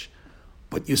Chodesh.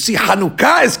 But you see,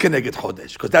 Hanukkah is Keneged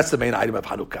Chodesh, because that's the main item of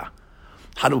Hanukkah.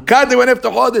 Hanukkah, they went after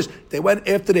Chodesh. They went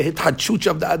after the Hithadshuch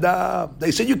of the Adam.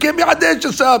 They said, you can't be Hadesh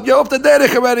yourself. You're off the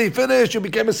derech already. Finished. You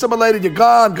became assimilated. You're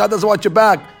gone. God doesn't want you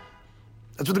back.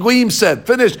 That's what the Goyim said.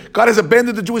 Finished. God has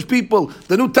abandoned the Jewish people.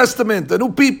 The New Testament. The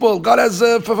new people. God has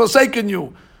forsaken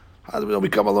you. How do we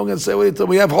come along and say, wait till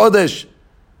we have Chodesh?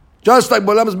 Just like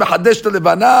Bolam is Mehadesh to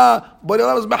Levana,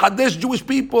 Bolam is Mehadesh Jewish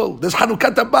people. There's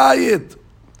Hanukkah Tabayit.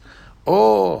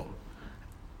 Oh,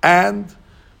 and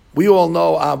we all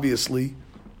know, obviously,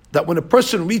 that when a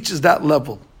person reaches that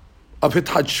level of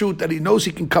hitchadshut, that he knows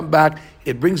he can come back,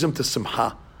 it brings him to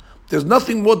simcha. There's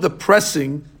nothing more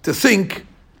depressing to think,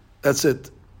 that's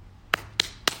it,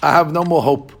 I have no more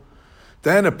hope.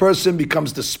 Then a person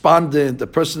becomes despondent, a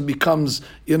person becomes,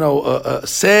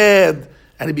 sad,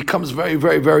 and he becomes very,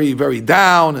 very, very, very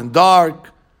down and dark.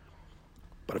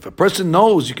 But if a person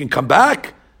knows you can come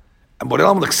back, and Borei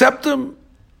Olam will accept him,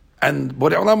 and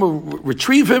Borei Olam will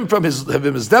retrieve him from his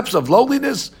depths of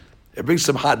lowliness, it brings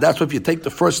simcha. That's why if you take the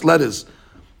first letters,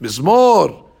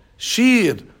 Mizmor,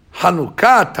 Shir,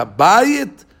 Hanukkah,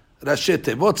 Tabayit, Rashi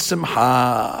Tevot,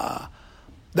 Simcha.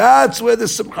 That's where the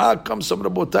simcha comes from,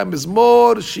 Rabotai.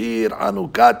 Mizmor, Shir,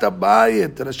 Hanukkah,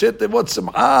 Tabayit, Rashi Tevot,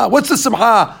 Simcha. What's the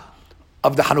simcha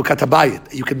of the Hanukkah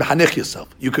Tabayit? You can mehanech yourself.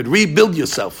 You could rebuild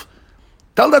yourself.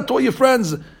 Tell that to all your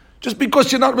friends. Just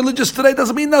because you're not religious today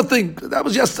doesn't mean nothing. That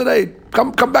was yesterday.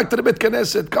 Come back to the Beit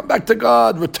Knesset. Come back to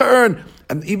God. Return.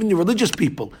 And even your religious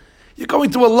people, you're going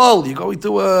through a lull. You're going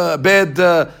through a bad,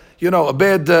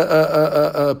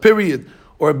 period,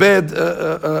 or a bad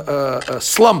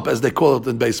slump, as they call it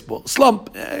in baseball.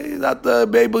 Slump. You're not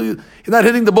able. You're not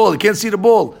hitting the ball. You can't see the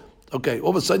ball. Okay.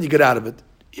 All of a sudden, you get out of it.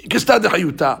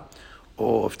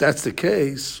 Oh, if that's the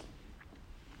case,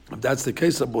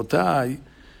 Rabotai,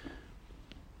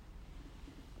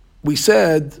 we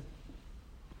said,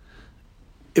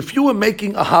 if you were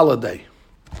making a holiday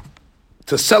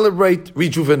to celebrate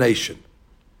rejuvenation,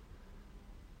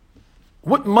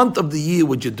 what month of the year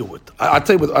would you do it? I'll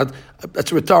tell you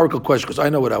that's a rhetorical question because I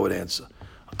know what I would answer.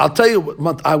 I'll tell you what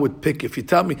month I would pick if you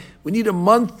tell me we need a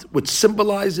month which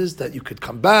symbolizes that you could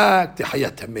come back, the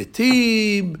Hayat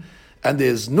HaMetim, and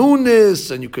there's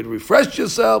newness, and you could refresh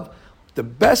yourself. The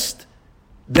best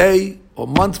day or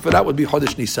month for that would be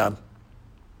Chodesh Nisan.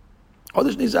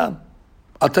 Chodesh Nisan.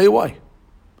 I'll tell you why.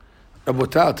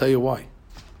 Rabotai, I'll tell you why.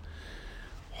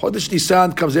 Chodesh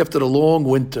Nisan comes after the long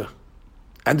winter,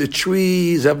 and the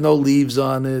trees have no leaves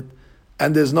on it,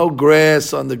 and there's no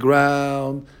grass on the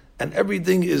ground, and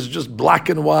everything is just black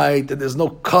and white, and there's no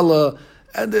color,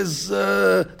 and there's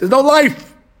no life.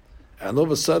 And all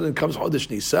of a sudden comes Chodesh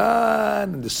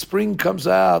Nisan, and the spring comes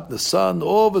out, the sun,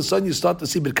 all of a sudden you start to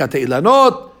see Birkatei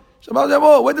Ilanot.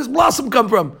 Where does blossom come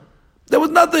from? There was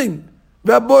nothing.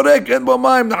 There was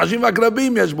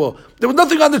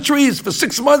nothing on the trees. For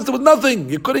 6 months, there was nothing.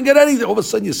 You couldn't get anything. All of a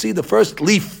sudden, you see the first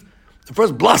leaf, the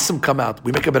first blossom come out.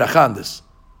 We make a beracha on this.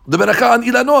 The beracha on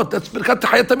Ilanot, that's Birkat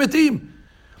Hayat HaMetim.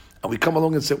 And we come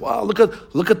along and say, wow, look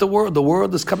at the world. The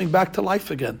world is coming back to life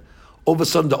again. All of a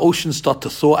sudden, the oceans start to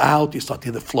thaw out. You start to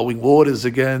hear the flowing waters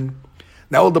again.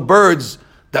 Now all the birds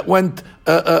that went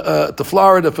to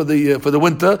Florida for the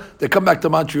winter, they come back to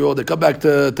Montreal. They come back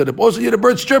to the. Also, you hear the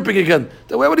birds chirping again.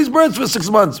 Where were these birds for 6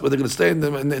 months? Were they going to stay in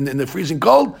the freezing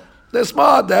cold? They're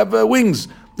smart. They have wings.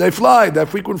 They fly. They have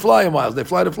frequent flyer miles. They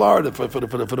fly to Florida for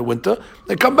the winter.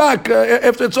 They come back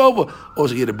after it's over.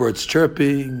 Also, you hear the birds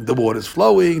chirping. The water's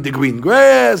flowing. The green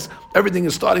grass. Everything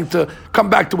is starting to come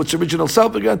back to its original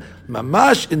self again.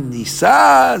 Mamash in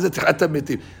Nisan.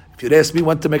 If you'd asked me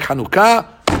when to make Hanukkah,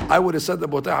 I would have said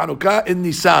about Hanukkah in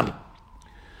Nisan.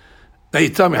 Now you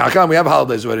tell me, how come we have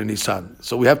holidays already in Nisan?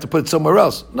 So we have to put it somewhere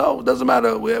else? No, it doesn't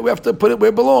matter. We have to put it where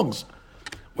it belongs.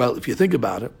 Well, if you think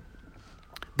about it,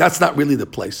 that's not really the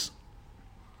place.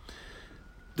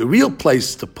 The real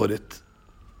place to put it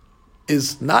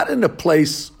is not in a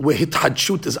place where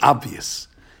Hitchadshut is obvious.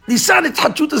 Nisan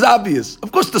Hitchadshut is obvious.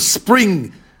 Of course, the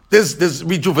spring, there's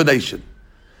rejuvenation.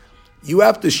 You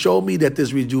have to show me that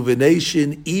there's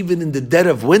rejuvenation even in the dead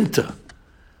of winter.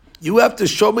 You have to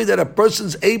show me that a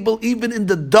person's able, even in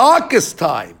the darkest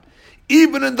time,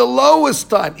 even in the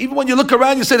lowest time, even when you look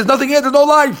around, you say there's nothing here, there's no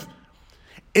life.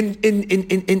 In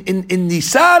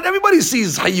Nisan, everybody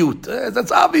sees Hayut.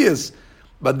 That's obvious.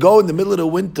 But go in the middle of the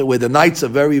winter where the nights are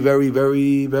very, very,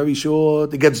 very, very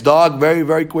short. It gets dark very,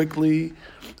 very quickly.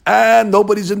 And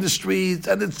nobody's in the streets.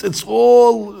 And it's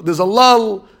all, there's a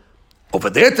lull. Over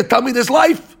there to tell me there's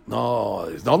life? No,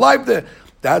 there's no life there.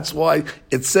 That's why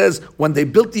it says when they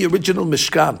built the original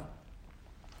Mishkan.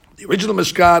 The original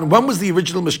Mishkan, when was the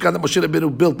original Mishkan that Moshe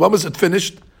Rabbeinu built? When was it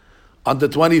finished? On the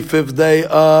 25th day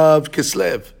of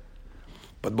Kislev.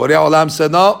 But Borei Olam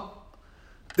said, no,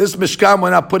 this Mishkan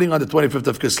we're not putting on the 25th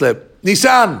of Kislev.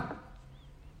 Nisan.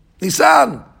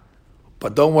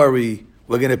 But don't worry,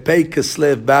 we're going to pay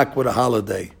Kislev back with a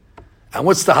holiday. And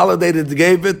what's the holiday that they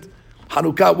gave it?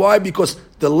 Hanukkah. Why? Because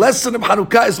the lesson of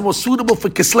Hanukkah is more suitable for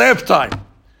Kislev time.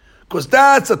 Because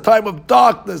that's a time of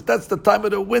darkness. That's the time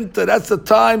of the winter. That's the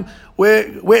time where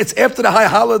it's after the high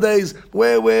holidays,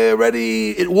 where we're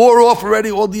ready, it wore off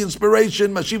already, all the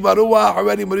inspiration, Mashiv Haruach,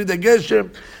 already Merida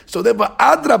Geshem. So therefore,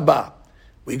 Adrabah,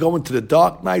 we go into the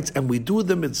dark nights and we do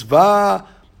the mitzvah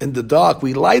in the dark.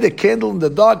 We light a candle in the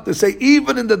dark to say,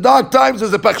 even in the dark times,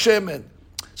 there's a Pach Shemen.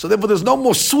 So therefore, there's no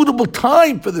more suitable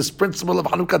time for this principle of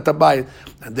Hanukkah Tabayit.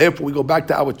 And therefore, we go back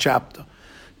to our chapter.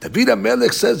 David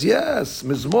HaMelech says, yes,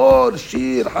 Mizmor,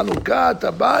 Shir, Hanukkah,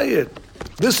 Tabayit.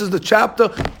 This is the chapter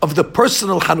of the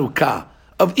personal Hanukkah,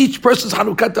 of each person's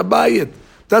Hanukkah Tabayit.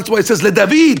 That's why it says,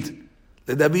 LeDavid.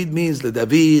 LeDavid means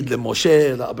LeDavid,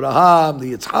 LeMoshe, LeAbraham,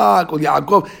 LeYitzhak,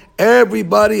 LeYaakov.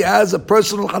 Everybody has a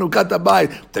personal Hanukkah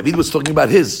Tabayit. David was talking about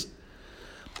his.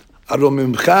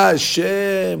 Aromimcha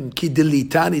Hashem, ki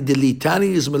delitani.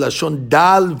 Delitani is melashon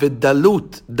dal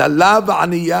v'dalut. Dala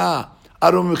v'aniyah.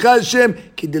 Aromimcha Hashem,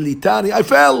 ki delitani. I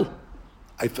fell.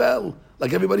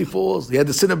 Like everybody falls. He had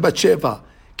the sin of Bathsheba.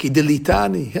 Ki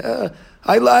delitani. David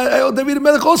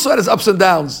HaMelech also had his ups and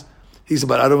downs. He said,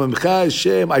 but Aromimcha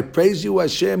Hashem, I praise you,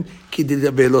 Hashem. Ki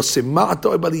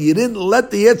delitani. You didn't let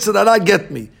the Yetzer Hara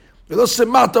get me.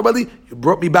 You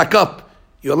brought me back up.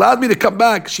 You allowed me to come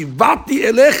back. Shivati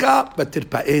elecha, but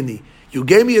tirpaeni. You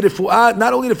gave me a refuah,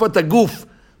 not only refuat haguf,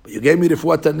 but you gave me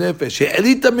refuat hanefesh.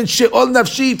 She'elita min she'ol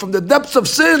nafshi, from the depths of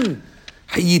sin.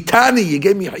 Hayitani, you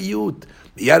gave me hayut.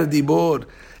 Miyar dibor.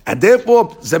 And therefore,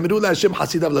 zemiru Hashem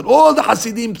hasidav. Let all the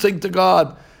hasidim sing to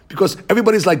God, because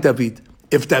everybody's like David.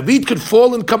 If David could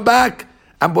fall and come back,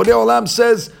 and Borei Olam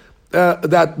says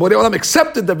that Borei Olam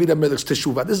accepted David HaMelech's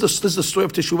teshuvah. This is the story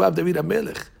of teshuvah of David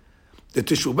HaMelech. The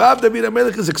teshuvah of David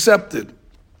HaMelech is accepted.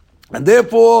 And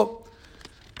therefore,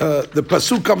 the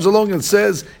pasuk comes along and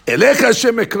says, Elecha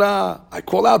Hashem ekra, I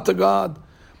call out to God.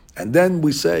 And then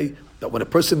we say that when a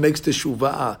person makes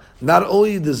teshuvah, not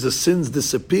only does the sins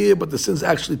disappear, but the sins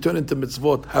actually turn into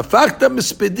mitzvot. Hafachta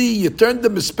mispedi, you turned the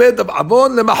misped of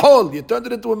avon lemahol, you turned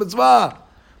it into a mitzvah.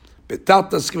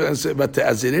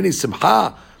 Be'ta'azirini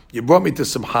simcha, you brought me to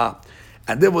simcha.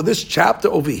 And therefore, this chapter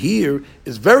over here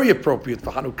is very appropriate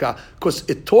for Hanukkah because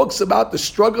it talks about the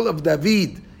struggle of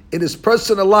David in his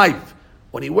personal life.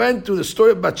 When he went through the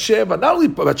story of Bathsheba, not only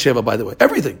Bathsheba, by the way,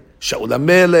 everything. Shaul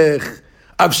HaMelech,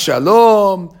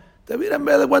 Avshalom. David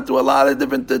HaMelech went through a lot of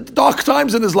different dark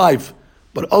times in his life.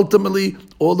 But ultimately,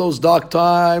 all those dark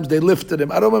times, they lifted him.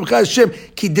 Arom Hashem,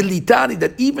 ki delitani,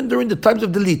 that even during the times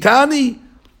of delitani,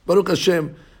 Baruch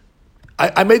Hashem,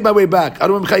 I made my way back.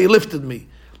 Arom you lifted me.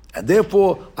 And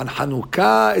therefore, on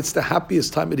Hanukkah, it's the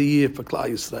happiest time of the year for Klal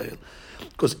Yisrael.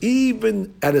 Because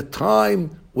even at a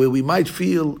time where we might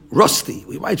feel rusty,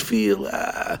 we might feel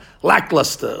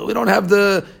lackluster, we don't have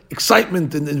the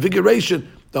excitement and invigoration,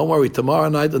 don't worry, tomorrow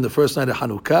night, on the first night of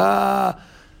Hanukkah,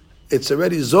 it's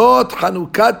already Zot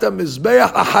Hanukkata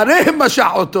Mizbeach Acharehem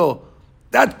Masha'oto.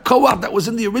 That koach that was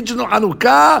in the original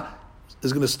Hanukkah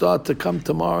is going to start to come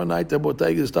tomorrow night. They're going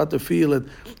to start to feel it.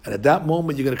 And at that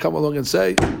moment, you're going to come along and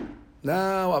say,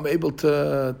 now I'm able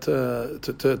to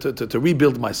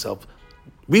rebuild myself.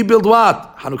 Rebuild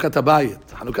what? Hanukkah Tabayit.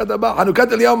 Hanukkah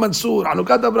Eliyahu Mansur.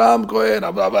 Hanukkah Abraham Cohen.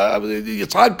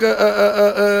 Yitzhak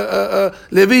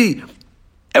Levi.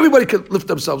 Everybody can lift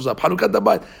themselves up. Hanukkah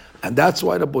Tabayit. And that's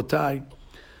why, Rabotai,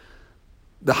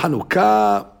 the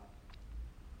Hanukkah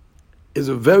is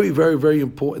a very, very, very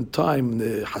important time.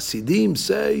 The Hasidim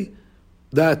say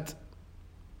that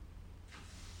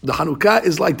the Hanukkah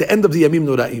is like the end of the Yamim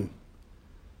Noraim.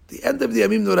 The end of the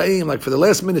Yamim Noraim, like for the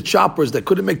last minute shoppers that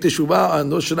couldn't make Teshuvah on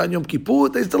Rosh Hashanah Yom Kippur,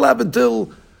 they still have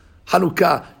until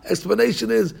Hanukkah.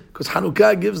 Explanation is because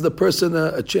Hanukkah gives the person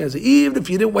a chance. Even if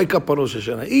you didn't wake up on Rosh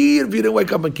Hashanah, even if you didn't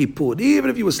wake up on Kippur, even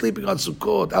if you were sleeping on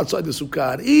Sukkot, outside the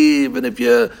Sukkah, even if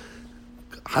you...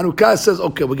 Hanukkah says,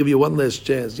 okay, we'll give you one last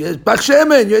chance. Yes,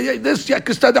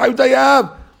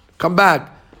 come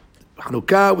back.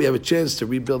 Hanukkah, we have a chance to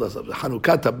rebuild ourselves.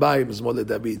 Hanukkah Tabayim is Moled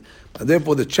David. And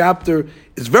therefore the chapter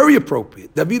is very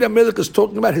appropriate. David HaMelech is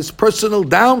talking about his personal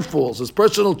downfalls, his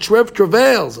personal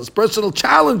travails, his personal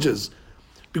challenges.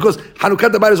 Because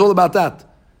Hanukkah Tabayim is all about that.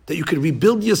 That you can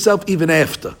rebuild yourself even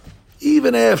after.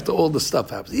 Even after all the stuff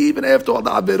happens. Even after all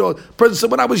the Averot. Person said,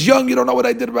 when I was young, you don't know what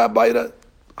I did, Rabbi.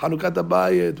 Hanukkah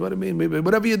Tabayim, what do you mean? Maybe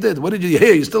whatever you did. What did you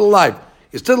hear? You're still alive.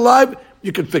 You're still alive,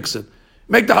 you can fix it.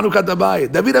 Make the Hanukkah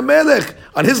Tabayim. David HaMelech,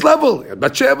 on his level, he had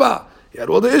Bathsheba, he had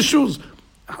all the issues.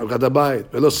 Hanukkah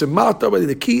Tabayim.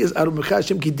 The key is Arum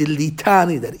Mechashim ki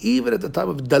dilitani, that even at the time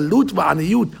of Dalut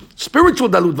va'aniyut, spiritual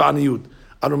Dalut va'aniyut,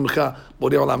 Arum Mechah,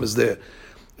 Borei Olam is there.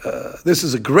 This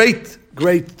is a great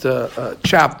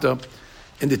chapter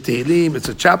in the Tehillim. It's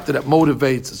a chapter that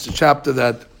motivates. It's a chapter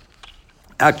that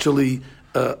actually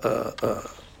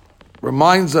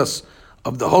reminds us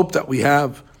of the hope that we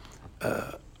have.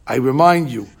 I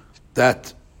remind you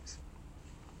that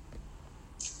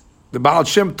the Baal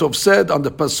Shem Tov said on the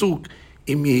pasuk,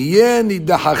 "Im yeh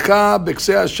nidachacha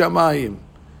b'ksei hashamayim,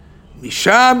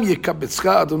 misham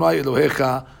yikabetzcha Adonai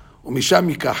Elohecha, u'misham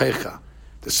yikachecha."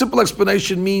 The simple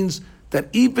explanation means that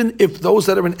even if those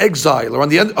that are in exile are on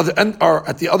the end, are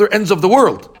at the other ends of the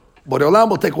world, Borei Olam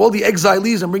will take all the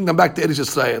exilees and bring them back to Eretz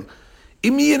Yisrael.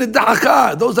 Im yeh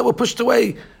nidachacha, those that were pushed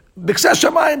away, B'ksei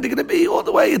Shamayim, they're going to be all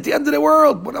the way at the end of the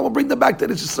world. But I will bring them back to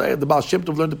Eretz Yisrael. The Baal Shem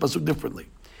Tov learned the pasuk differently.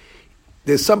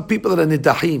 There's some people that are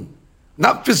nidahim,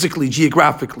 not physically,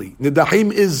 geographically.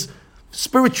 Nidahim is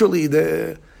spiritually.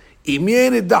 The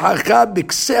imye nidahacha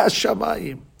b'ksei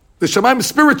Shamayim. The Shamayim is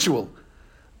spiritual.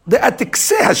 They're at the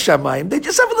ksei Shamayim. They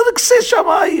just have a little ksei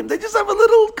Shamayim. They just have a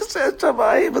little ksei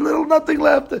Shamayim, a little nothing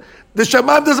left. The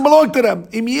Shamayim doesn't belong to them.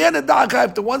 Imye nidahacha,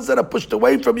 if the ones that are pushed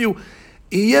away from you,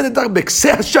 don't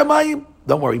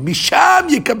worry. Misham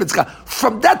yikabetzcha.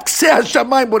 From that kseh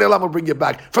hashamayim, Borei Olam will bring you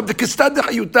back. From the kistad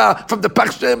hayuta, from the pach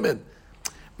shemen.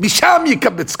 Misham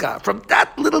yikabetzcha. From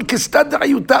that little kistad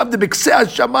hayuta of the kseh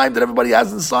hashamayim that everybody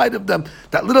has inside of them,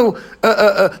 that little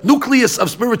nucleus of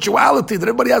spirituality that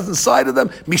everybody has inside of them.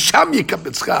 Misham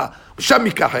yikabetzcha. Misham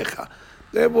yikachecha.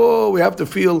 Therefore, we have to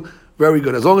feel very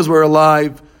good. As long as we're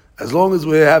alive, as long as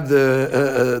we have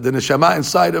the neshama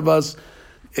inside of us.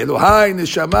 Elohai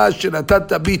neshama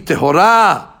shenatata bi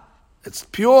tehora. It's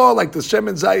pure like the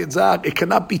shemen zayit zak. It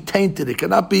cannot be tainted. It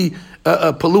cannot be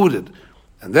polluted.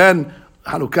 And then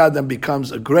Hanukkah then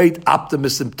becomes a great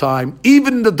optimism time,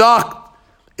 even in the dark.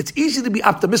 It's easy to be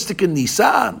optimistic in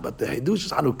Nisan, but the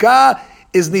Hidush Hanukkah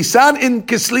is Nisan in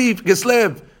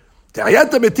Kislev. Tehayat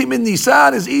HaMetim in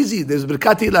Nisan is easy. There's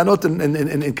Birkat Ilanot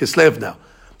in Kislev now.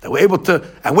 That we're able to,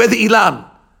 and we're the Ilan.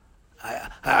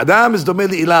 Adam is Domei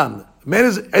Ilan. Man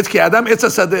is Etzki Adam Etz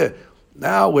HaSadeh.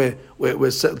 Now we're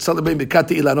celebrating Birkat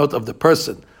Ilanot of the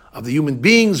person, of the human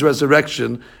being's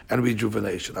resurrection and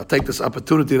rejuvenation. I'll take this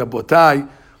opportunity, Rabotai,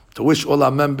 to wish all our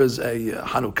members a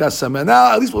Hanukkah Sameach.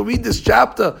 Now, at least we'll read this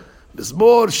chapter,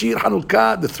 Mizmor, Shir,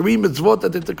 Hanukkah, the three mitzvot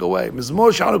that they took away.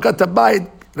 Mizmor, Shir, Hanukkah, Tabayit,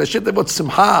 Rashit, Tevot,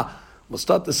 Simcha. We'll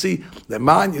start to see the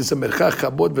man is a merchach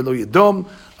chabod velo yedom.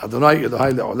 Adonai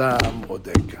Elohai le'olam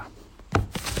odeka.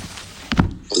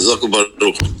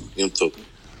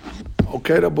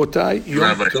 Okay, Rabotai. Thank you,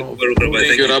 Rabbi.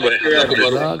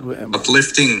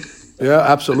 Uplifting. Yeah,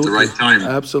 absolutely. At the right time.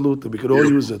 Absolutely. We could all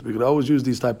use it. We could always use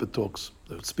these type of talks.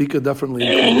 The speaker definitely.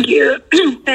 Thank you.